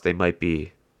exhaust, they might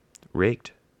be rigged.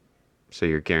 So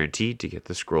you're guaranteed to get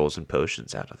the scrolls and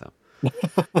potions out of them.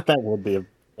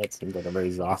 that seems like a very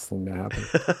exhausting to happen.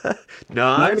 No,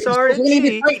 I'm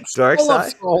RNG. Dark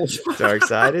side. Dark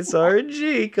side, it's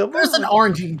RNG. Come There's an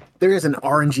on. RNG. There is an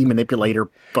RNG manipulator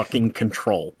fucking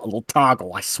control. A little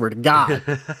toggle. I swear to God.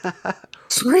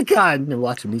 Swear to God. They're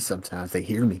watching me sometimes. They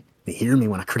hear me. They hear me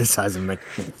when I criticize them. They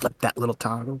flip that little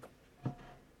toggle.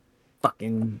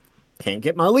 Fucking can't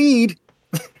get my lead.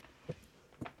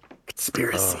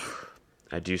 Conspiracy.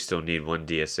 I do still need one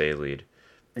DSA lead.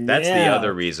 That's the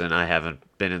other reason I haven't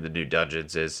been in the new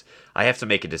dungeons is I have to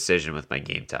make a decision with my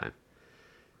game time.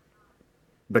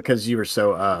 Because you were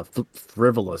so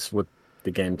frivolous with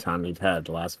the game time you've had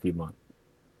the last few months.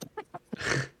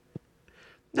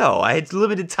 No, I had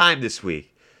limited time this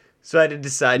week. So I had to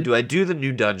decide, do I do the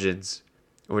new dungeons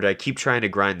or do I keep trying to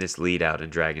grind this lead out in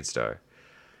Dragonstar?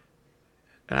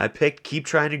 And I picked keep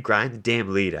trying to grind the damn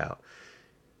lead out.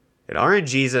 And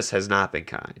RNGesus has not been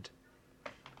kind.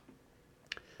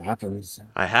 Happens.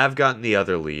 I have gotten the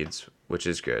other leads, which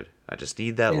is good. I just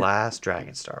need that last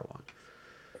Dragonstar one.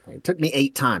 It took me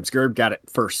 8 times. Gerb got it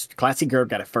first. Classy Gerb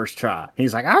got it first try.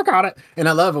 He's like, I got it. And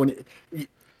I love when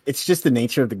it's just the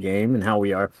nature of the game and how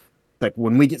we are. Like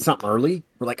when we get something early,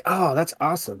 we're like, oh, that's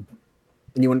awesome.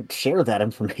 And you want to share that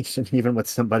information even with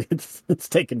somebody it's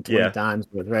taken 20 times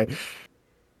with, right?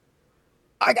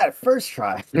 I got it first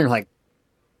try. And you're like,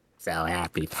 so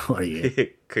happy for you.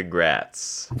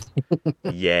 Congrats.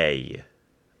 Yay.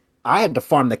 I had to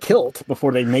farm the kilt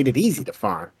before they made it easy to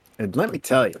farm. And let me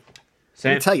tell you,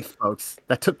 folks,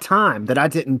 that took time that I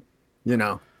didn't, you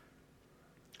know.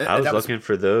 I was looking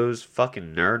for those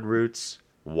fucking nerd roots,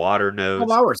 water nodes,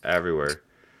 12 hours. everywhere.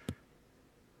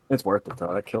 It's worth it,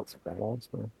 though. That kilt's badass,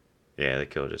 man. Yeah, the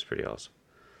kill is pretty awesome.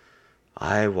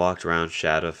 I walked around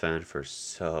Shadowfen for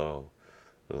so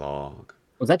long.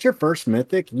 Was that your first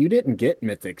mythic? You didn't get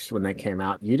mythics when they came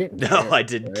out. You didn't. No, care, I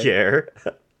didn't right? care.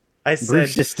 I said,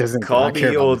 Bruce just doesn't call care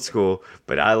me about old school,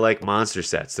 but I like monster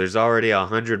sets. There's already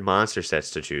 100 monster sets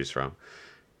to choose from.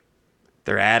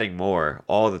 They're adding more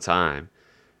all the time.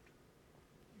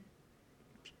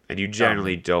 And you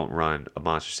generally don't run a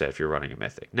monster set if you're running a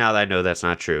mythic. Now that I know that's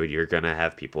not true, you're going to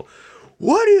have people,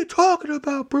 what are you talking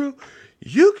about, bro?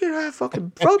 You can have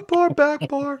fucking front bar, back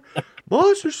bar,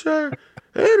 monster set,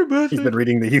 and a mythic. He's been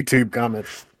reading the YouTube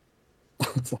comments.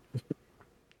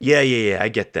 Yeah, I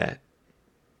get that.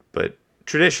 But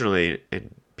traditionally,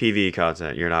 in PvE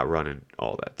content, you're not running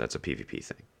all that. That's a PvP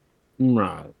thing.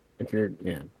 Right. If you're,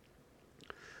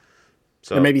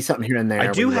 So there may be something here and there.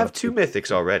 I do where you have gotta- 2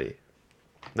 mythics already.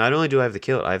 Not only do I have the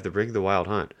kill, I have the Bring the Wild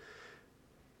Hunt.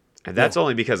 And that's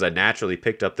only because I naturally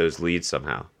picked up those leads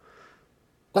somehow.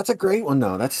 That's a great one,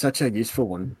 though. That's such a useful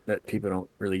one that people don't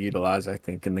really utilize, I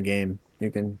think, in the game.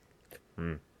 You can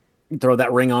throw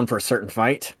that ring on for a certain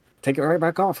fight, take it right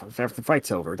back off after the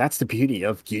fight's over. That's the beauty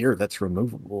of gear that's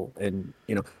removable. And,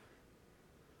 you know,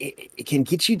 it can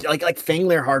get you, like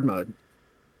Fanglair hard mode.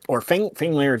 Or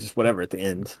Fanglair is just whatever at the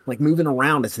end. Like, moving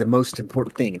around is the most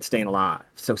important thing in staying alive.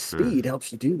 So speed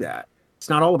helps you do that. It's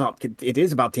not all about, it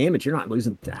is about damage. You're not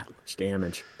losing that much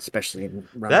damage, especially in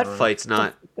That fight's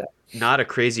not a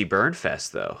crazy burn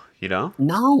fest, though, you know?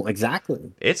 No,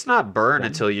 exactly. It's not burn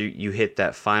until you hit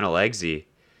that final exi.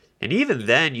 And even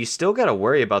then, you still got to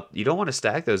worry about, you don't want to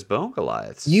stack those bone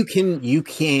Goliaths. You can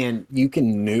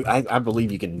nuke. I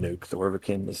believe you can nuke the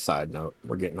Orvikin. This side note,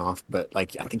 we're getting off, but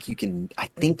like I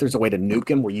think there's a way to nuke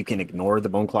him where you can ignore the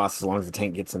bone cloths as long as the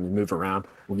tank gets them to move around.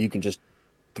 Where you can just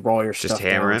throw all your Just stuff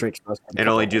hammer down, him drink a and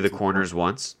couple only of do the holes. corners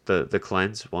once, the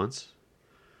cleanse once.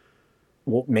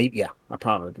 Well, maybe, yeah, I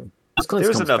probably do. This There cleanse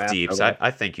was comes enough fast. deeps. Though.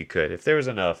 I think you could. If there was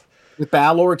enough. With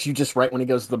Battlelords, you just right when he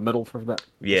goes to the middle for that,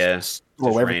 Yeah. just throw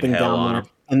Just rain everything hell down on there, him.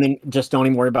 and then just don't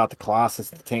even worry about the Colossus.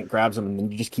 The tank grabs him, and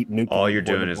then you just keep nuking All him you're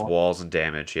before doing the is ball. walls and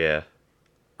damage, yeah.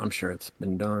 I'm sure it's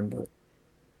been done, but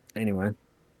anyway.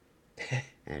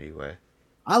 Anyway.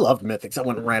 I loved Mythics. I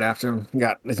went right after him,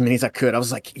 got as many as I could. I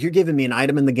was like, you're giving me an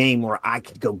item in the game where I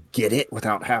could go get it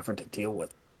without having to deal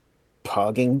with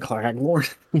pugging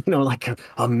Claglord. Like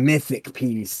a mythic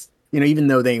piece. Even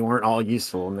though they weren't all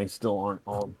useful and they still aren't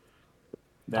all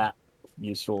that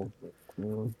useful.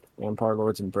 Vampire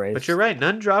Lord's But you're Embrace. right,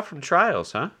 none drop from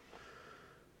trials, huh?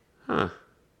 Huh.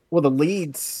 Well, the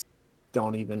leads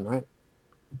don't even, right?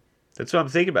 That's what I'm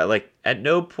thinking about. Like, at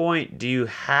no point do you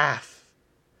have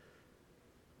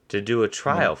to do a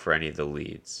trial for any of the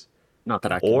leads. Not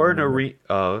that I can Or an remember. arena.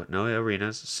 Oh, no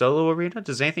arenas. Solo arena?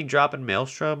 Does anything drop in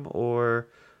Maelstrom or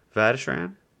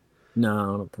Vatishran No,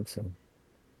 I don't think so.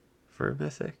 for a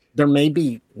mythic? There may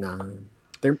be no.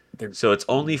 There. So it's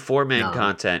only 4-man No.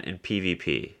 content in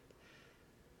PvP.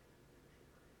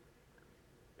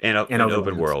 And And in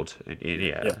open Overlands. world.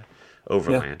 Yeah.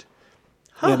 Overland.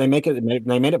 Yeah, they made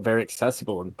it very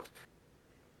accessible, and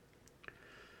it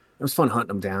was fun hunting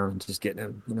them down and just getting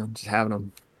them, just having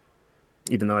them,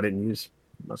 even though I didn't use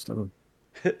most of them.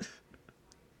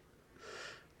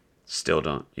 Still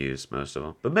don't use most of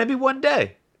them. But maybe one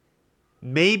day.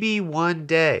 Maybe one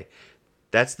day.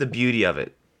 That's the beauty of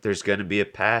it. There's going to be a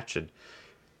patch and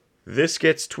this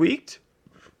gets tweaked.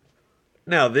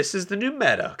 Now, this is the new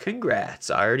meta. Congrats.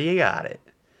 I already got it.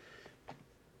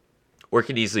 Or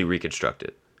can easily reconstruct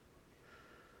it.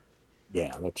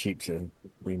 Yeah, they're cheap to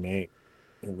remake,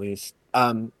 at least.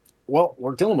 Well,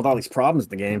 we're dealing with all these problems in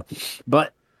the game,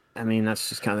 but I mean that's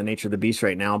just kind of the nature of the beast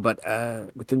right now. But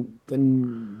with the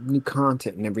new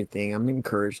content and everything, I'm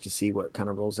encouraged to see what kind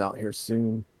of rolls out here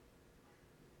soon.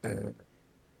 Am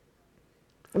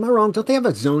I wrong? Don't they have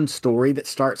a zone story that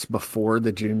starts before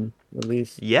the June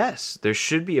release? Yes, there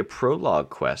should be a prologue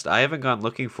quest. I haven't gone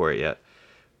looking for it yet,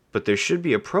 but there should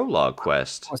be a prologue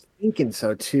quest I was thinking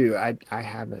so too. I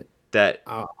haven't. that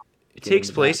Oh, it get takes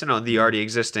into place that. in the already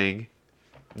existing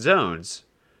zones.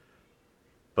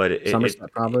 But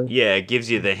Somerset, probably. yeah, it gives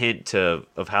you the hint of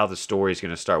how the story is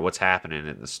going to start, what's happening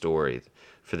in the story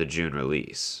for the June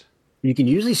release. You can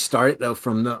usually start it though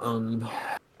from the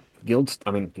guild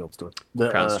store, the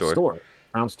Crown store.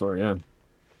 Crown store, yeah.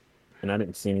 And I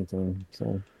didn't see anything,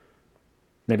 so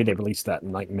maybe they released that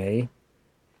in like May.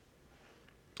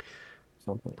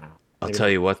 Something. I'll Maybe tell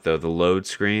you what though, the load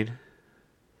screen,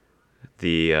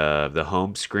 the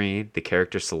home screen, the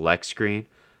character select screen,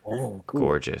 Oh, cool.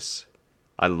 gorgeous.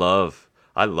 I love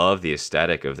the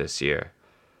aesthetic of this year.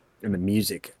 And the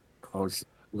music. Always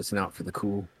listen out for the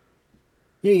cool.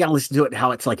 Yeah, you gotta listen to it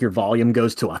how it's like your volume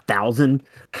goes to 1,000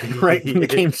 right when the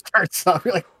game starts up.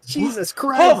 You're like, Jesus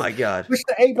Christ. Oh my god. Push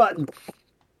the A button.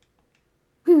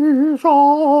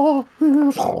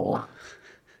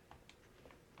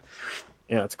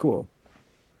 Yeah, it's cool.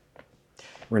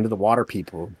 We're into the water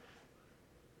people.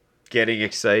 Getting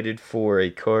excited for a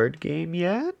card game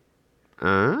yet?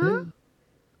 Not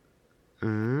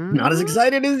as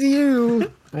excited as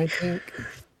you, I think.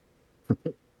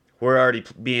 We're already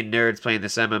being nerds playing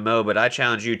this MMO, but I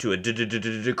challenge you to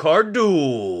a card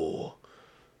duel.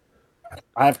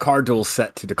 I have card duels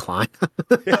set to decline.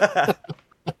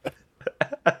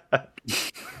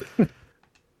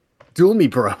 Duel me,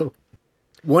 bro.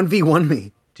 1v1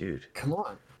 me. Dude, Come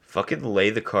on. fucking lay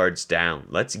the cards down.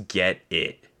 Let's get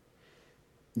it.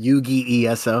 Yugi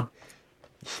ESO.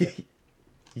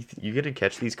 You gonna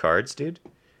catch these cards, dude?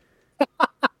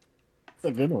 That's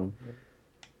a good one.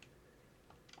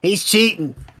 He's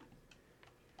cheating.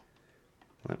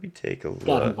 Let me take a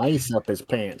Got look. ice up his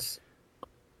pants.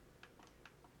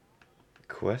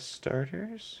 Quest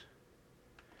starters?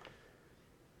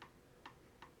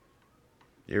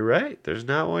 You're right. There's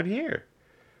not one here.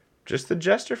 Just the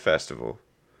Jester Festival.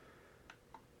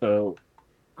 So,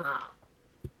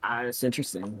 it's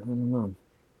interesting. I don't know.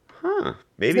 Huh.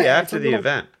 Maybe Yeah, after it's a the little-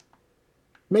 event.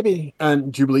 Maybe.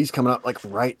 And Jubilee's coming up like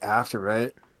right after,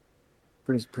 right?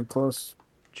 Pretty close.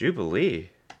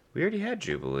 Jubilee. We already had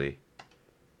Jubilee.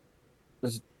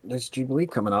 There's Jubilee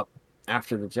coming up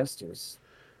after the Jesters.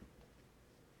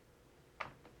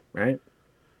 Right?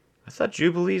 I thought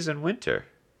Jubilee's in winter.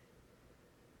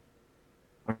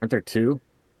 Aren't there two?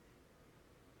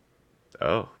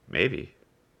 Oh, maybe.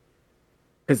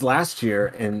 Because last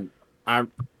year,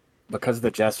 because of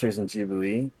the Jesters and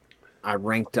Jubilee, I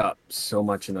ranked up so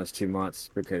much in those 2 months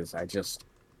because I just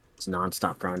It's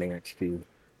nonstop grinding XP.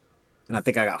 And I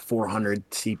think I got 400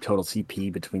 total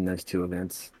CP between those two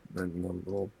events in a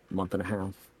little month and a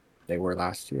half. They were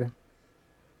last year.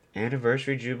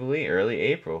 Anniversary Jubilee, early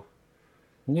April.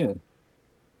 Yeah.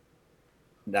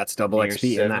 That's double Near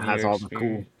XP, and that 7 year has all the cool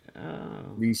experience.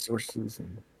 Oh. resources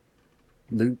and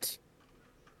loot.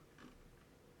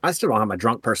 I still don't have my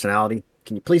drunk personality.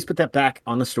 Can you please put that back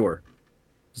on the store,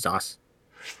 Zos?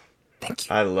 Thank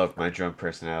you. I love my drunk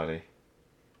personality.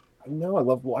 I know I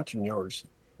love watching yours.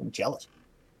 I'm jealous.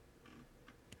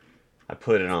 I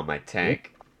put it on my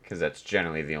tank because that's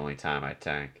generally the only time I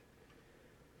tank.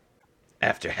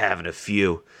 After having a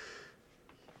few,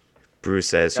 Bruce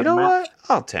says, "You know what?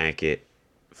 I'll tank it.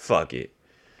 Fuck it."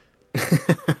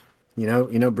 You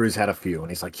know, Bruce had a few, and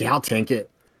he's like, "Yeah, I'll tank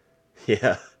it.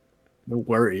 Yeah. No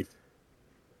worries.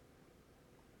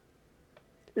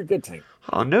 You're a good tank."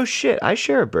 Oh, no shit. I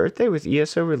share a birthday with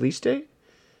ESO release date?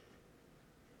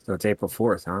 So it's April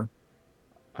 4th, huh?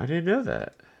 I didn't know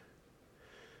that.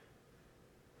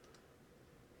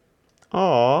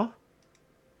 Aw.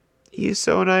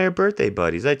 ESO and I are birthday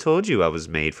buddies. I told you I was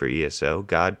made for ESO.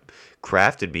 God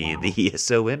crafted me in the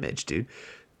ESO image, dude.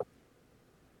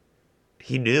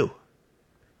 He knew.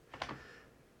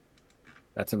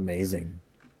 That's amazing.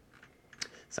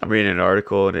 So I'm reading an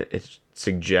article and it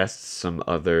suggests some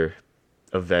other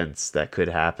events that could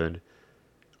happen.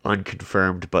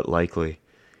 Unconfirmed but likely.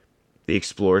 The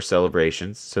Explorer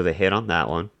celebrations, so they hit on that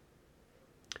one.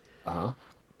 Uh-huh.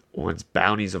 One's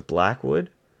Bounties of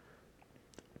Blackwood.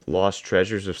 Lost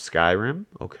Treasures of Skyrim,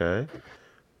 okay.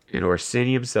 An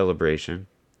Orsinium celebration.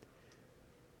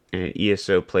 And an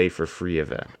ESO Play for Free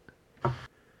event.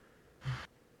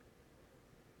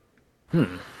 Well,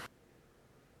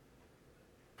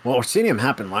 Orsinium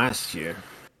happened last year.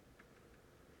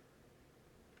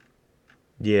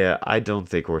 Yeah, I don't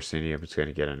think Orsinium is going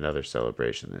to get another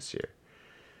celebration this year.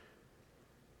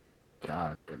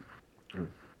 God.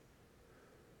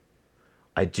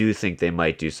 I do think they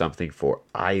might do something for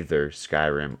either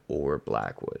Skyrim or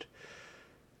Blackwood.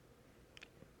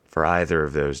 For either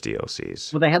of those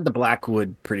DLCs. Well, they had the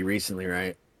Blackwood pretty recently,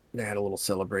 right? They had a little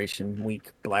celebration week.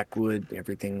 Blackwood,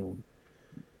 everything.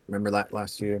 Remember that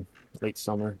last year? Late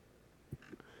summer.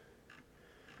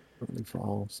 Early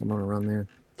fall, somewhere around there.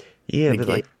 Yeah, but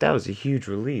like that was a huge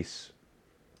release.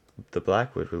 The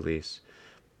Blackwood release.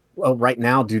 Well, right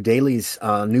now, Do Daly's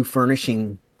new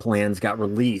furnishing plans got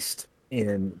released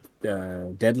in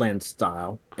Deadlands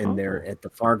style, and they're at the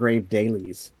Fargrave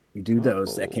Dailies. You do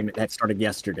those. That started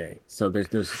yesterday. So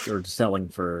they're selling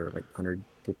for like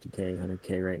 150K,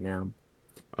 100K right now.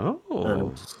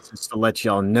 Oh. Just to let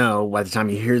y'all know, by the time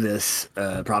you hear this,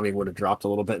 probably would have dropped a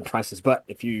little bit in prices. But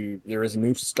there is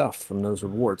new stuff from those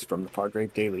rewards from the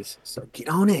Fargrave Dailies. So get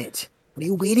on it. What are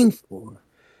you waiting for?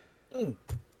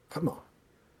 Come on.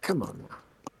 Come on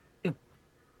now.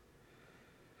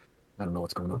 I don't know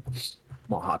what's going on.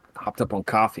 I'm all hopped up on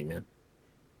coffee, man.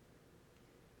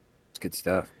 It's good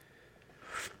stuff.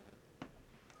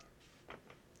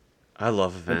 I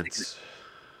love events.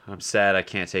 I'm sad I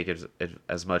can't take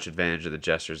as much advantage of the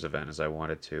Jesters event as I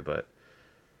wanted to, but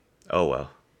oh well.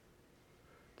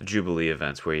 The Jubilee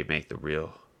events where you make the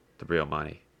real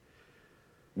money.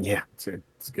 Yeah,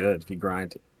 it's good if you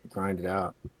grind it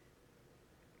out.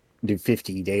 Do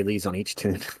 50 dailies on each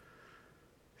tune.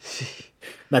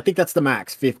 I think that's the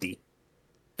max, 50.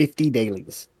 50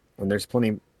 dailies. And there's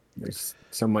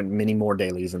somewhat many more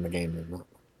dailies in the game than that.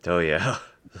 Oh yeah.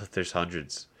 There's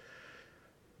hundreds.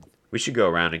 We should go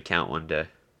around and count one day.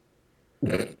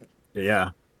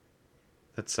 Yeah.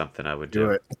 That's something I would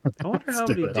do. it. I wonder how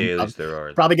many dailies there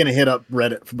are. Probably going to hit up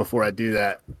Reddit before I do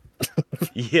that.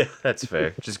 Yeah, that's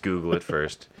fair. Just Google it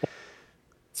first.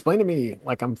 Explain to me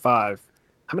like I'm 5.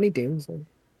 How many dailies are there?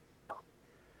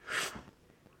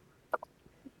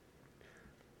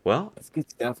 Well, That's good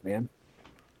stuff, man.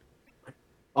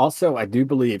 Also, I do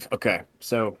believe, okay,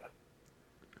 so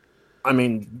I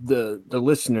mean the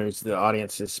listeners, the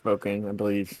audience has spoken, I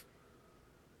believe.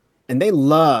 And they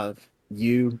love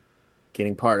you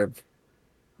getting part of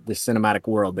the cinematic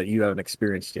world that you haven't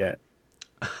experienced yet.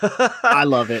 I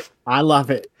love it.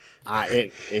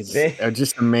 It's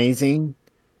just amazing.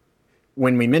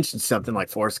 When we mention something like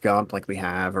Forrest Gump, like we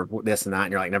have, or this and that,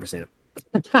 and you're like, never seen it.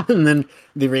 And then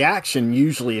the reaction,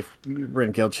 usually, if we're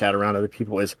in guild chat around other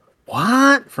people, is,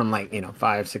 what? From like,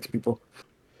 5, 6 people.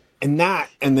 And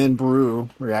then Brew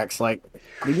reacts like,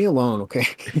 leave me alone, okay?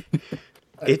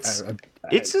 it's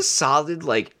a solid,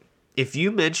 like, if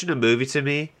you mention a movie to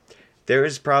me, there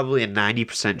is probably a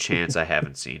 90% chance I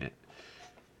haven't seen it.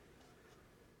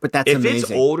 But that's if amazing.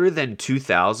 it's older than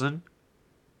 2000,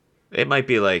 It might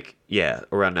be like, yeah,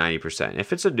 around 90%.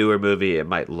 If it's a newer movie, it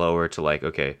might lower to like,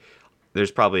 okay,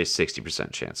 there's probably a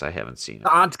 60% chance I haven't seen it.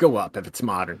 The odds go up if it's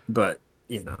modern, but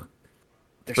you know,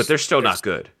 But they're still not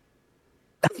good.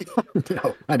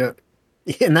 no, I don't.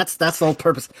 And that's the whole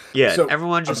purpose. Yeah, So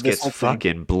everyone of just this gets whole thing,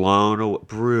 fucking blown away.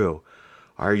 Brew,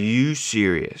 are you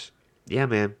serious? Yeah,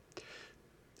 man.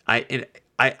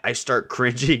 I start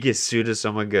cringing as soon as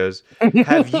someone goes,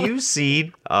 "Have you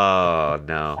seen?" Oh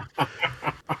no.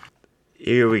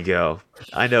 Here we go.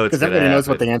 I know it's because gonna everybody knows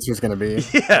what happen. the answer is going to be.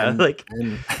 Yeah, like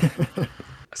And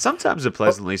sometimes I'm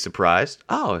pleasantly surprised.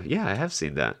 Oh yeah, I have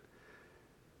seen that.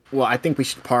 well, I think we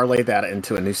should parlay that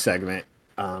into a new segment.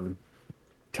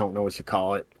 Don't know what you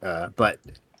call it, but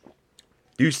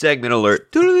New segment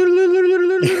alert.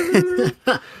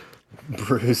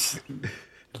 Bruce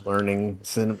learning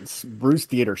Bruce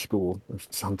Theater School or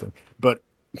something. But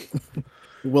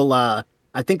we'll, I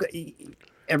think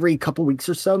every couple weeks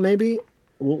or so, maybe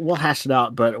we'll hash it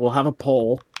out. But we'll have a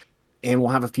poll, and we'll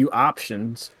have a few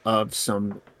options of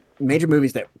some major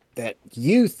movies that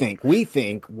you think, we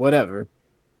think, whatever.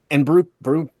 And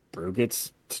Brew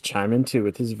gets to chime in too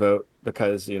with his vote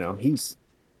because he's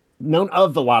known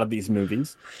of a lot of these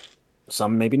movies.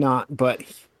 Some maybe not, but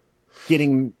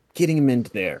getting him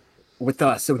into there with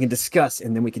us so we can discuss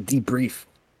and then we can debrief,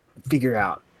 figure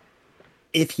out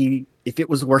if it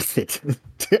was worth it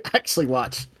to actually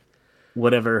watch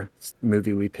whatever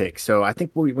movie we pick. So I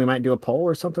think we might do a poll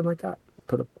or something like that.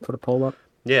 Put a poll up.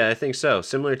 Yeah, I think so.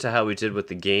 Similar to how we did with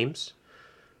the games.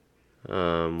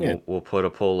 Yeah. We'll put a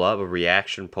poll up, a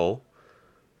reaction poll,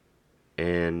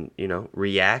 and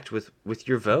react with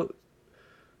your vote.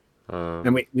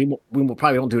 And we will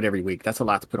probably won't do it every week. That's a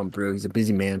lot to put on Brew. He's a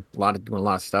busy man, doing a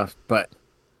lot of stuff, but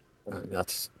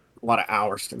that's a lot of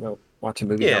hours to go watch a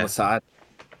movie on the side.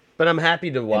 But I'm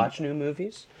happy to watch new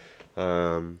movies.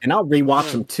 And I'll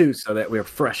rewatch them too, so that we're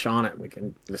fresh on it. We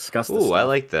can discuss this. Ooh, I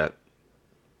like that.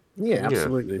 Yeah,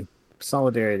 absolutely.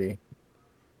 Solidarity.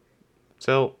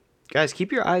 So, guys,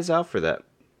 keep your eyes out for that,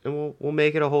 and we'll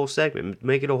make it a whole segment,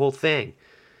 make it a whole thing.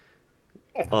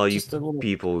 All you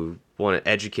people who want to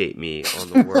educate me on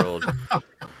the world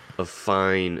of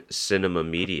fine cinema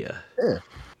media. Yeah.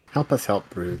 Help us help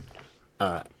Brew.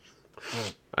 I've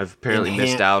apparently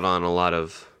missed out on a lot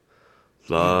of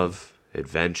love,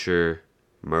 adventure,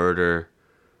 murder.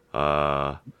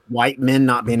 White men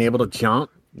not being able to jump.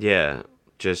 Yeah,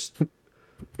 just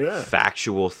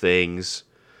factual things.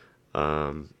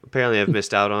 Apparently, I've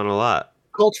missed out on a lot.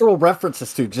 Cultural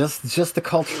references too. Just the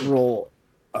cultural,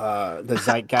 the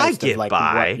zeitgeist I get of like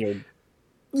by. what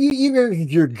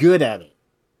you're good at it.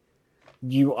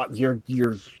 You're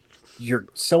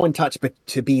so in touch, but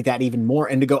to be that even more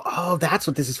and to go, oh, that's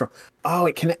what this is from. Oh,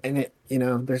 it can, and it,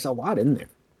 there's a lot in there.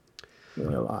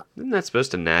 Really a lot. Isn't that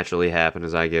supposed to naturally happen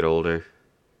as I get older?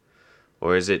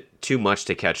 Or is it too much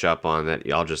to catch up on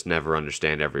that I'll just never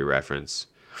understand every reference?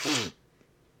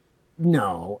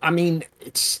 No, I mean,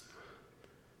 it's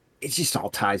just all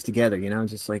ties together,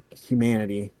 just like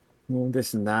humanity,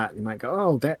 this and that. You might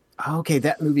go, okay,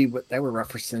 that movie, they were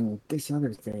referencing this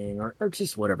other thing, or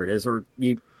just whatever it is, or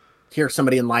you hear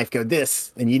somebody in life go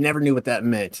this, and you never knew what that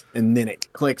meant, and then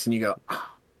it clicks, and you go,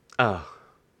 oh.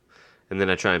 And then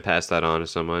I try and pass that on to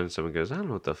someone, and someone goes, I don't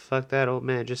know what the fuck that old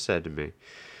man just said to me.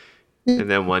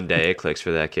 And then one day it clicks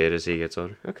for that kid as he gets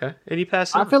older. Okay, and you pass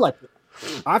it on. I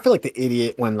feel like the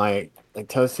idiot when like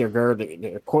Toasty or Gerd,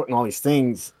 they're quoting all these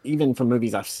things, even from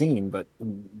movies I've seen, but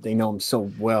they know them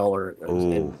so well, or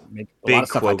Ooh, a lot of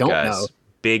stuff I don't know.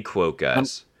 Big quote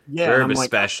guys. Yeah, Gerb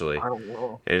especially. I don't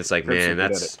know. And it's like, man,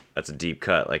 that's a deep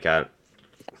cut. Like I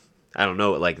don't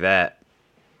know it like that.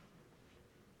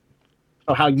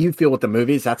 Oh, how you feel with the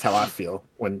movies? That's how I feel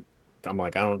when I'm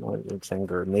like, I don't know, it's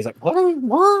Gerd, and he's like, what? I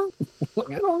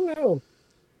don't know.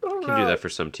 You can do that for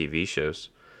some TV shows.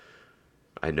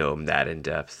 I know them that in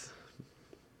depth.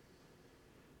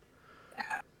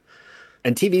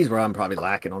 And TV's where I'm probably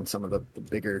lacking on some of the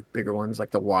bigger ones, like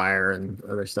The Wire and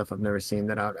other stuff I've never seen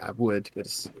that I would.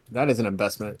 Because that is an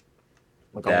investment.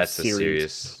 Like that's a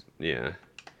serious, yeah.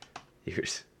 You're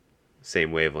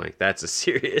same wavelength. That's a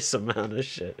serious amount of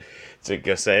shit. To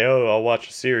go say, oh, I'll watch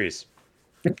a series.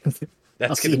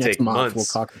 That's going to take months. We'll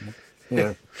talk about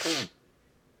it. Yeah.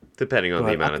 Depending on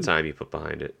the amount of time you put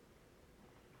behind it.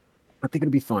 I think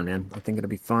it'll be fun, man. I think it'll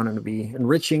be fun and it'll be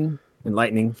enriching,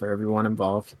 enlightening for everyone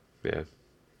involved. Yeah.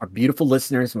 Our beautiful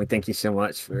listeners, and we thank you so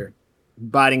much for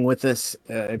biting with us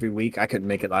every week. I couldn't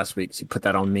make it last week, so you put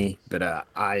that on me, but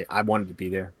I wanted to be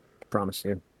there. I promise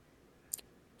you.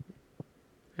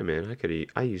 Hey, man,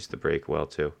 I used the break well,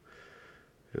 too.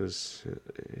 It was,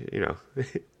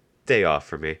 day off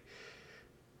for me.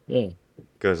 Yeah.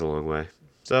 Goes a long way.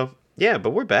 So, yeah,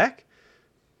 but we're back.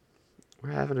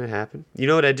 We're having it happen. You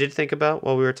know what I did think about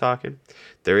while we were talking?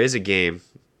 There is a game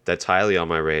that's highly on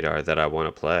my radar that I want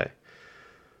to play.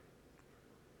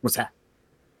 What's that?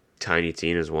 Tiny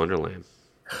Tina's Wonderland.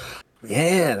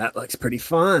 Yeah, that looks pretty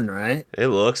fun, right? It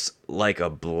looks like a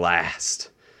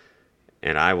blast,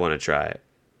 and I want to try it.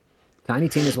 Tiny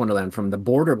Tina's Wonderland from the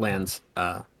Borderlands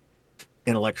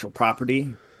intellectual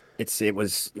property. It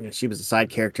was she was a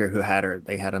side character who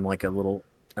they had like a little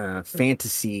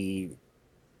fantasy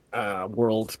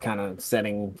world kind of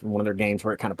setting from one of their games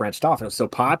where it kind of branched off. It was so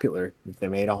popular that they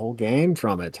made a whole game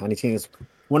from it. Tiny Tina's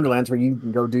Wonderlands, where you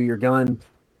can go do your gun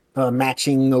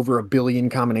matching over 1 billion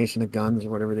combination of guns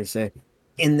or whatever they say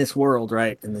in this world,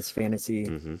 right? In this fantasy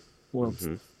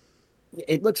world.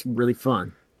 It looks really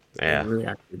fun. Yeah. It really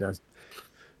actually does.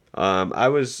 I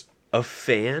was a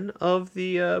fan of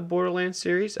the Borderlands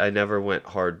series. I never went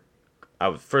hard.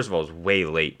 First of all, I was way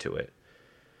late to it.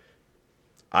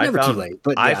 Never too late,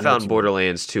 but I yeah, found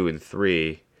Borderlands 2 and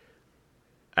 3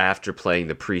 after playing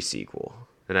the pre-sequel.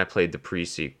 And I played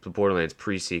the Borderlands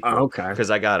pre-sequel. Oh, okay.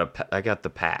 Because I got the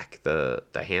pack, the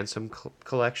Handsome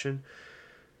collection.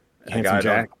 Handsome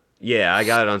Jack. I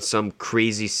got it on some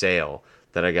crazy sale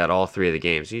that I got all 3 of the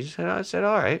games. I said,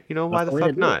 all right, why the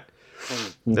fuck not?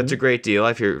 That's a great deal.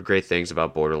 I've heard great things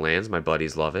about Borderlands. My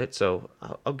buddies love it, so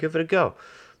I'll give it a go.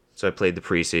 So I played the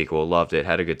pre-sequel, loved it,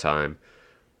 had a good time.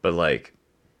 But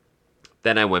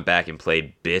then I went back and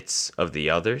played bits of the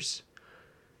others.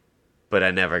 But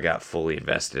I never got fully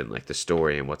invested in the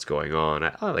story and what's going on.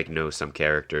 I know some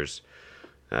characters,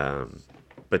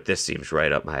 but this seems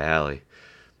right up my alley.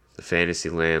 The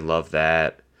Fantasyland, love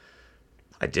that.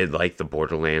 I did like the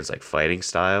Borderlands fighting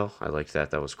style. I liked that.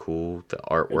 That was cool. The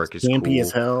artwork is campy cool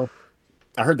as hell.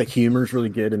 I heard the humor's really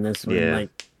good in this one. Yeah.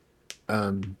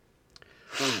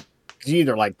 You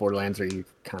either like Borderlands or you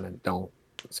kind of don't.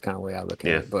 It's kind of the way I look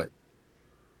at it, but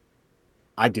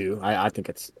I do. I think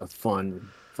it's a fun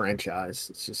franchise.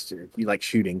 It's just you like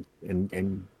shooting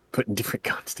and putting different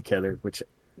guns together, which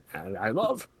I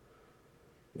love.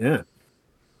 Yeah.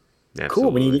 Absolutely.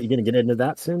 Cool. When you gonna get into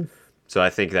that soon? So I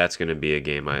think that's going to be a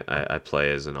game I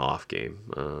play as an off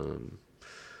game.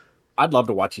 I'd love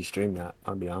to watch you stream that.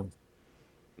 I'll be honest.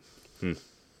 I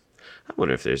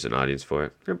wonder if there's an audience for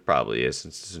it. There probably is,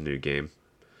 since it's a new game.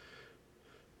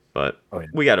 But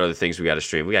we got other things we got to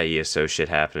stream. We got ESO shit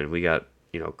happening. We got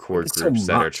core groups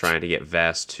that are trying to get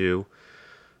Vast 2.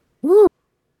 Woo!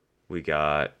 We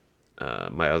got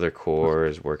my other core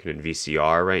is working in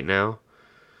VCR right now,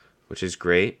 which is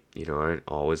great. I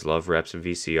always love reps in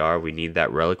VCR. We need that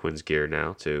Reliquins gear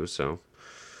now too. So,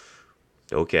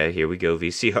 okay, here we go,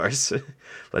 VCRs.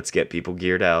 Let's get people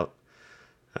geared out.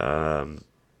 And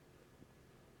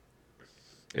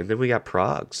then we got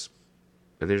progs.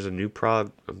 And there's a new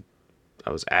prog.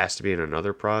 I was asked to be in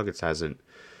another prog. It hasn't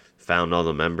found all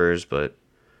the members, but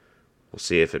we'll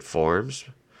see if it forms.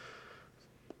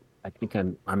 I think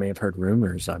I may have heard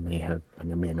rumors. I may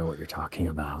know what you're talking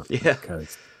about. Yeah.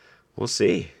 Because we'll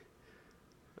see.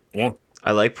 Yeah.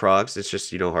 I like progs. It's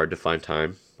just, hard to find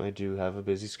time. I do have a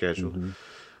busy schedule.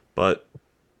 But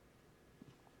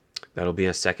that'll be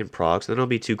a second prog. So then it'll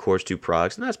be 2 cores, 2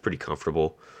 progs, and that's pretty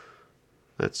comfortable.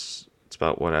 It's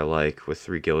about what I like with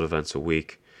 3 guild events a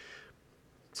week.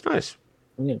 It's nice.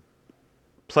 Yeah.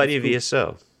 Plenty of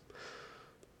ESO.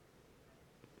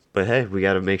 But hey, we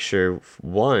got to make sure,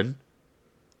 one,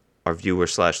 our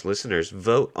viewers/listeners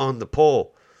vote on the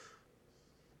poll.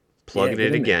 Plugging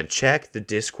it again. Check the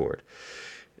Discord.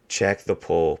 Check the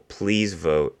poll. Please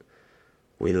vote.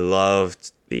 We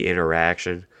loved the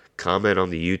interaction. Comment on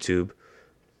the YouTube.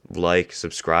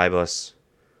 Subscribe us.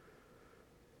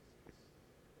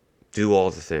 Do all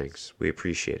the things. We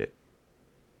appreciate it.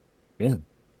 Yeah.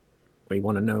 We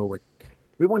want to know what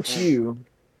we want you.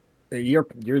 You're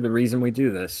the reason we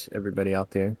do this, everybody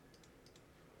out there.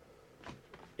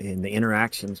 And the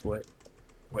interactions what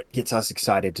gets us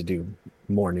excited to do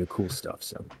more new cool stuff.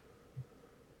 So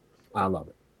I love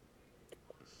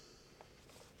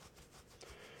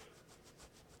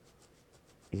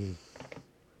it.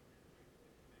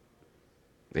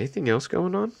 Anything else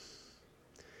going on?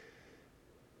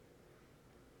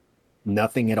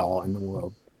 Nothing at all in the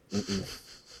world.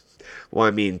 Well,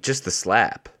 I mean, just the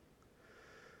slap.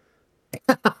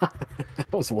 I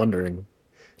was wondering.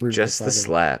 Just the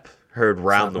slap. Heard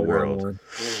round the world.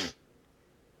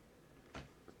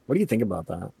 What do you think about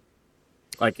that?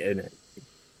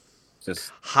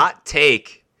 Just hot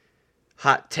take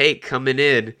coming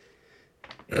in.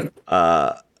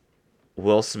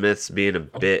 Will Smith's being a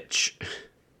bitch.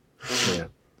 Yeah.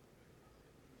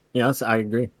 Yes, I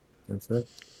agree. That's it.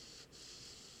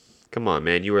 Come on,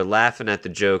 man. You were laughing at the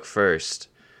joke first.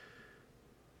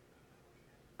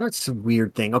 That's a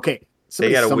weird thing. Okay, They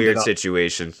somebody got a summed it weird up.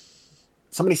 situation.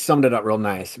 Somebody summed it up real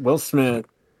nice. Will Smith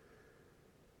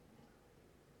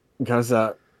goes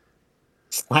up,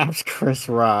 slaps Chris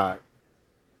Rock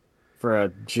for a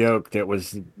joke that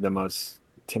was the most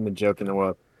timid joke in the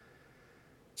world.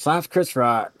 Slaps Chris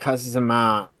Rock, cusses him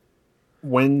out,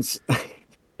 wins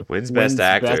Wins best wins best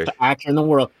actor. actor in the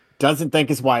world. Doesn't thank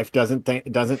his wife. Doesn't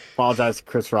apologize to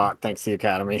Chris Rock. Thanks to the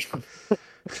Academy.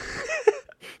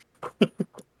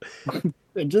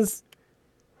 It just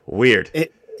Weird.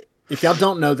 it. If y'all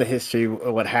don't know the history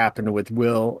of what happened with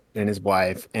Will and his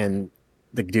wife and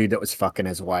the dude that was fucking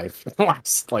his wife,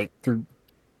 last like through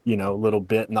a little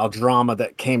bit and all drama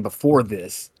that came before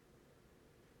this,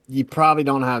 you probably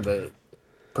don't have the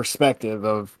perspective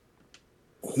of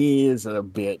he is a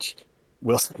bitch.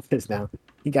 Will Smith is now.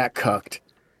 He got cucked,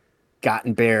 got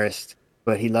embarrassed,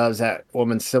 but he loves that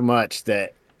woman so much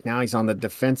that now he's on the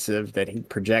defensive that he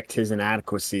projects his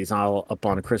inadequacies all up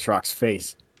on Chris Rock's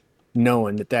face,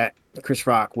 knowing that Chris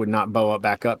Rock would not bow up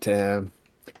back up to him.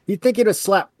 You think he'd have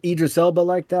slapped Idris Elba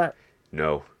like that?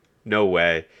 No. No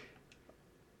way.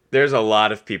 There's a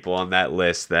lot of people on that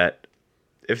list that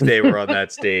if they were on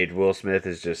that stage, Will Smith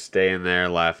is just staying there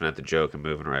laughing at the joke and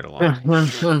moving right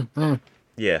along.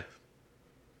 Yeah.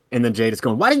 And then Jade is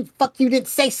going, why didn't fuck you didn't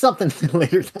say something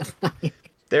later that night?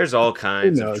 There's all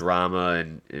kinds of knows? drama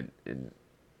and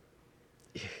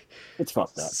It's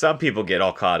fucked up. some people get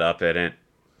all caught up in it.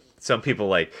 Some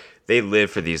people they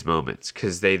live for these moments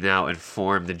because they now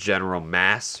inform the general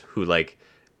mass who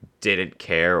didn't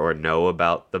care or know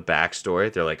about the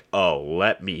backstory. They're like, oh,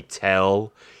 let me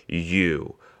tell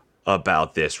you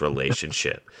about this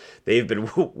relationship. They've been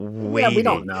waiting. Yeah, we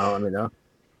don't know. I mean, no.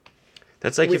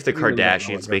 That's like if the we really don't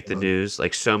know what's Kardashians make the going on. news,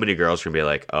 so many girls can be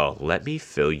like, oh, let me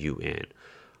fill you in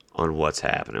on what's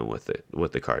happening with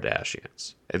the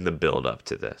Kardashians and the build up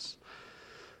to this.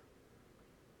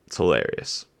 It's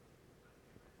hilarious.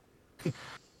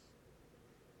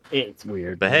 It's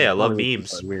weird. But hey, I love All these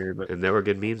memes. people are weird, but And there were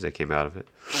good memes that came out of it.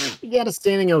 you got a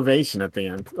standing ovation at the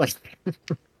end. Like,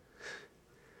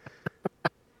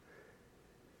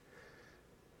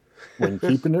 when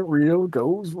keeping it real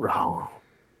goes wrong.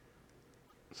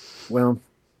 Well,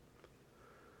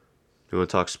 You want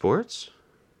to talk sports?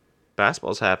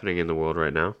 Basketball's happening in the world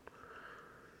right now.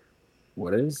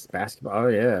 what is basketball? Oh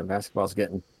yeah, basketball's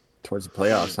getting towards the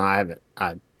playoffs.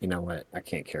 And you know what? I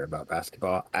can't care about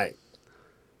basketball. I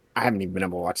haven't even been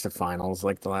able to watch the finals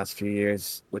the last few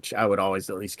years, which I would always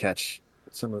at least catch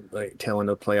some of tail end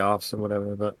of the playoffs and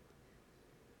whatever. But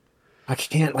I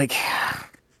can't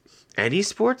Any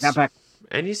sports? got back.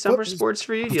 Any summer sports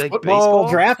for you? Do you like Football baseball?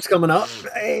 draft's coming up.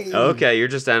 Hey. Okay, you're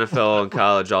just NFL and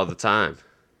college all the time.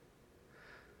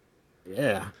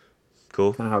 Yeah,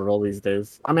 Cool. kind of how I roll these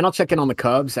days. I mean, I'll check in on the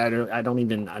Cubs. I don't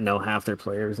even know half their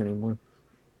players anymore.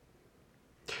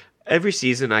 Every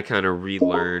season I kind of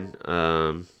relearn.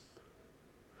 I'm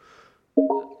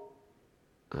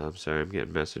sorry, I'm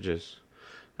getting messages.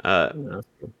 You know,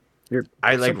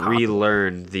 I so popular.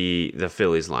 relearn the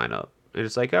Phillies lineup. And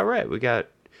it's all right, we got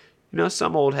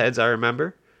some old heads I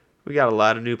remember. We got a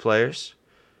lot of new players.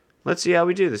 Let's see how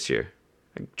we do this year.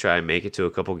 I can try and make it to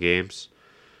a couple games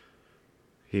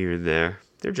here and there.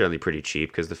 They're generally pretty cheap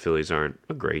because the Phillies aren't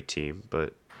a great team,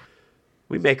 but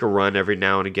we make a run every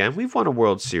now and again. We've won a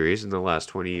World Series in the last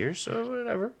 20 years, so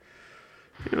whatever.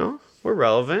 We're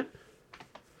relevant.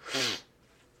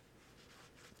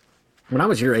 When I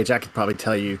was your age, I could probably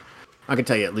tell you. I could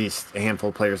tell you at least a handful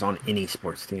of players on any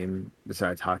sports team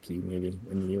besides hockey, maybe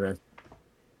in the U.S.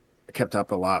 I kept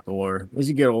up a lot more. As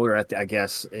you get older, I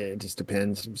guess it just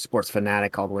depends. Sports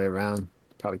fanatic all the way around.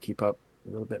 Probably keep up a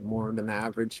little bit more than the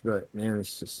average, but man,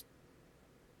 it's just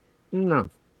no.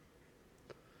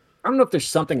 I don't know if there's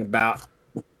something about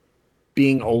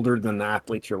being older than the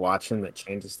athletes you're watching that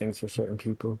changes things for certain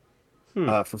people.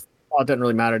 For football, it doesn't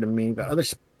really matter to me, but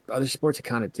other sports it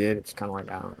kind of did. It's kind of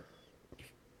I don't know.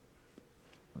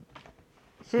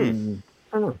 I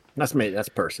don't know. That's me. That's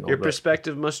personal. Your but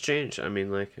perspective must change. I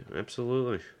mean,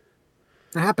 absolutely.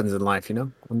 it happens in life,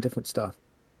 on different stuff.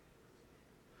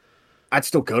 I'd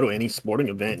still go to any sporting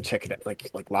event and check it out,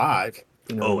 like live.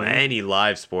 Oh, what I mean? any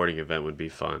live sporting event would be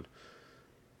fun.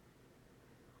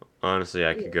 Honestly,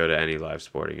 I could go to any live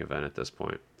sporting event at this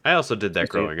point. I also did that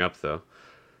growing up, though.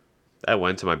 I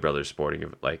went to my brother's sporting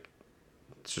event.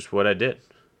 It's just what I did.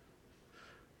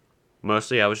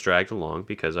 Mostly I was dragged along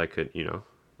because I could,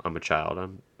 I'm a child.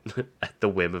 I'm at the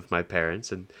whim of my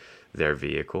parents and their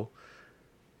vehicle.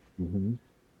 Mm-hmm.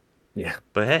 Yeah.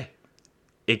 But hey,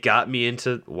 it got me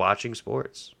into watching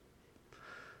sports.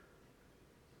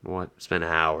 Spend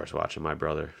hours watching my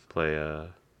brother play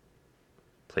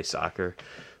soccer.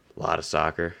 A lot of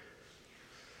soccer.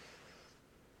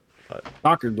 But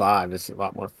Soccer live is a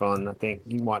lot more fun. I think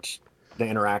you can watch the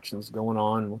interactions going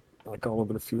on like all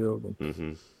over the field.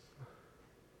 mm-hmm.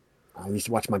 I used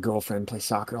to watch my girlfriend play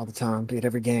soccer all the time, be at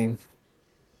every game.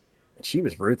 And she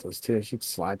was ruthless too. She'd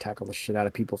slide tackle the shit out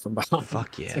of people from behind.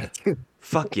 Fuck yeah.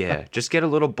 Fuck yeah. Just get a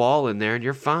little ball in there and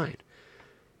you're fine.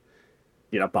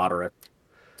 I bought her a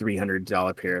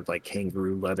 $300 pair of like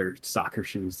kangaroo leather soccer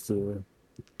shoes too.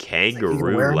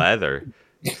 Kangaroo leather.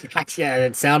 Yeah,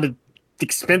 it sounded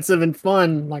expensive and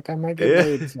fun. Like I might get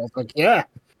laid. So I was like, yeah.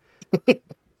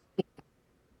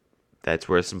 That's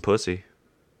worth some pussy.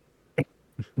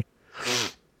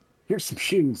 Here's some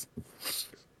shoes.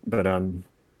 But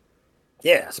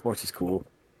yeah, sports is cool.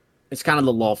 It's kind of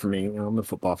the lull for me. I'm a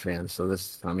football fan, so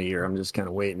this time of year I'm just kind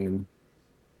of waiting.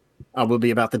 I will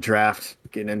be about the draft,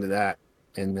 getting into that,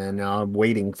 and then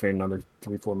waiting for another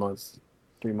 3 months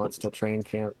till training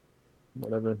camp,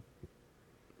 whatever.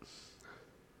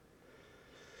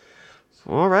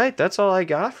 All right, that's all I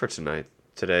got for today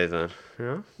then.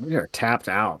 Yeah. We are tapped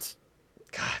out.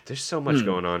 God, there's so much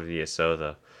going on in ESO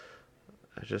though.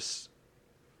 It's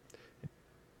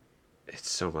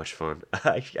so much fun.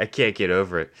 I can't get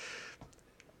over it.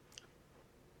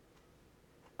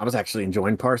 I was actually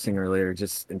enjoying parsing earlier,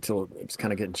 just until it was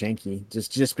kind of getting janky.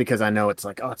 Just because I know it's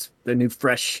like, oh, it's the new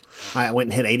fresh. I went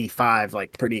and hit 85,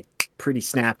 like pretty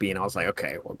snappy, and I was like,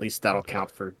 okay, well at least that'll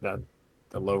count for the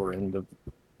lower end of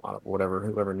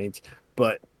whoever needs.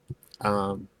 But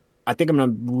I think I'm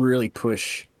gonna really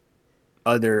push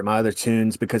my other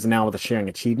tunes, because now with the sharing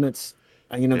achievements,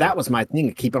 that was my thing,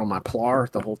 to keep it on my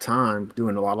plar the whole time,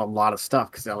 doing a lot of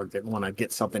stuff, because I didn't want to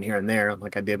get something here and there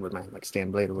like I did with my like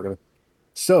Stand Blade or whatever.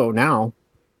 So now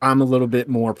I'm a little bit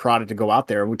more prodded to go out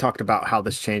there. We talked about how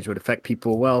this change would affect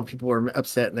people. Well, people were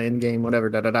upset in the end game, whatever,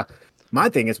 My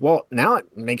thing is, well, now it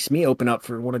makes me open up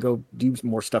for want to go do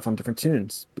more stuff on different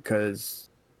tunes, because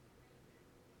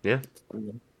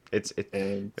it's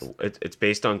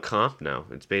based on comp now.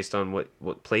 It's based on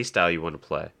what play style you want to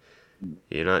play.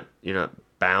 You're not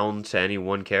bound to any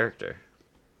one character.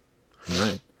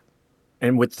 Right.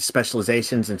 And with the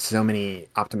specializations and so many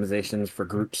optimizations for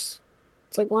groups,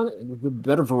 it's like the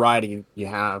better variety you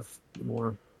have, the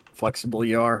more flexible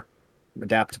you are,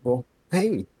 adaptable.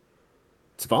 Hey,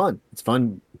 it's fun. It's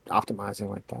fun optimizing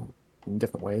like that in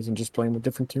different ways and just playing with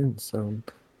different tunes. So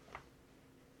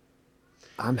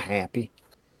I'm happy.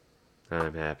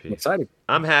 I'm happy. I'm excited.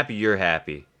 I'm happy you're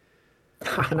happy.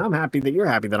 And I'm happy that you're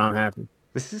happy that I'm happy.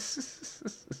 It's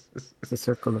a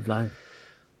circle of life.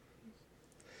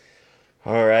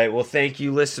 All right. Well, thank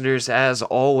you, listeners, as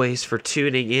always, for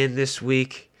tuning in this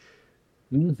week.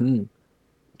 Mm-hmm.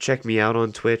 Check me out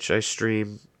on Twitch. I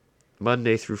stream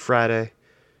Monday through Friday.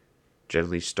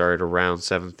 Generally start around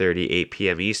 7:30, 8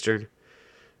 p.m. Eastern,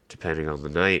 depending on the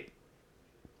night.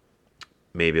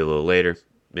 Maybe a little later,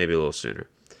 maybe a little sooner.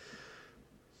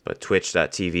 But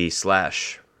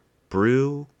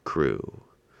twitch.tv/Brew Crew.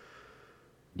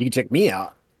 You can check me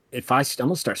out. I'm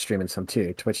gonna start streaming some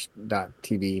too.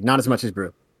 Twitch.tv, not as much as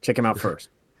Brew. Check him out first,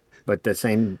 but the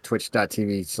same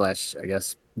twitch.tv/ I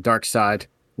guess darkside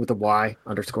with a Y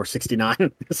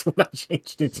 _69. That's what I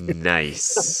changed it to.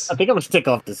 Nice. I think I'm gonna stick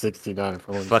off the 69 if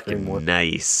I want to Fucking more.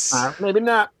 nice. Maybe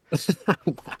not.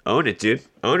 Own it, dude.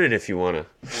 Own it if you wanna.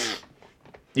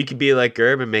 You could be like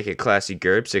Gerb and make it classy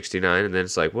Gerb 69, and then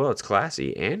it's like, well, it's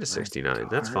classy and a 69.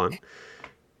 That's fun.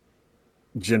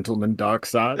 Gentleman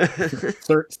Darkside.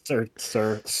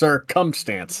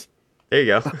 Circumstance. There you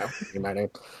go. My name.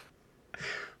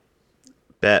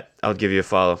 Bet. I'll give you a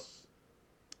follow.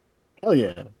 Hell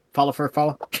yeah. Follow for a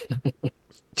follow.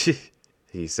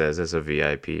 He says as a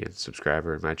VIP and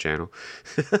subscriber in my channel.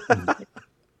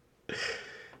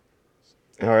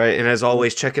 All right. And as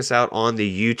always, check us out on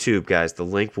the YouTube, guys. The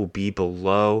link will be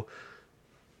below.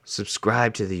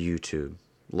 Subscribe to the YouTube.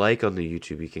 Like on the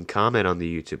YouTube. You can comment on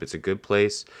the YouTube. It's a good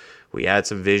place. We add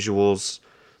some visuals.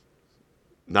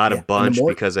 Not a bunch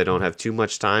because I don't have too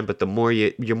much time, but the more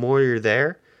you're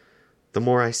there, the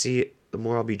more I see it, the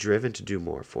more I'll be driven to do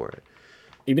more for it.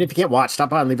 Even if you can't watch, stop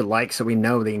by and leave a like so we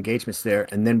know the engagement's there,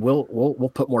 and then we'll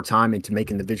put more time into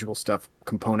making the visual stuff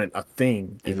component a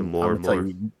thing. Even more and more.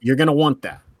 You're gonna want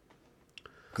that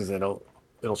because it'll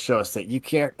show us that you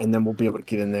care, and then we'll be able to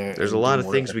get in there. There's a lot of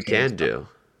things we can do.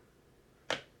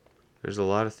 There's a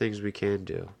lot of things we can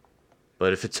do,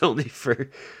 but if it's only for,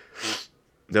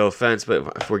 no offense,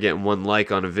 but if we're getting one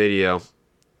like on a video,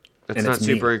 that's not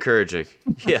super encouraging.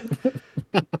 Yeah.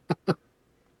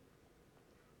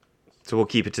 So we'll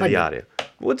keep it to the audio.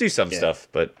 We'll do some stuff,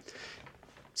 but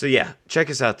So yeah, check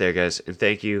us out there, guys, and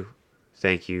thank you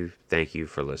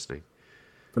for listening.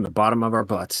 From the bottom of our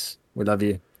butts. We love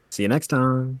you. See you next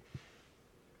time.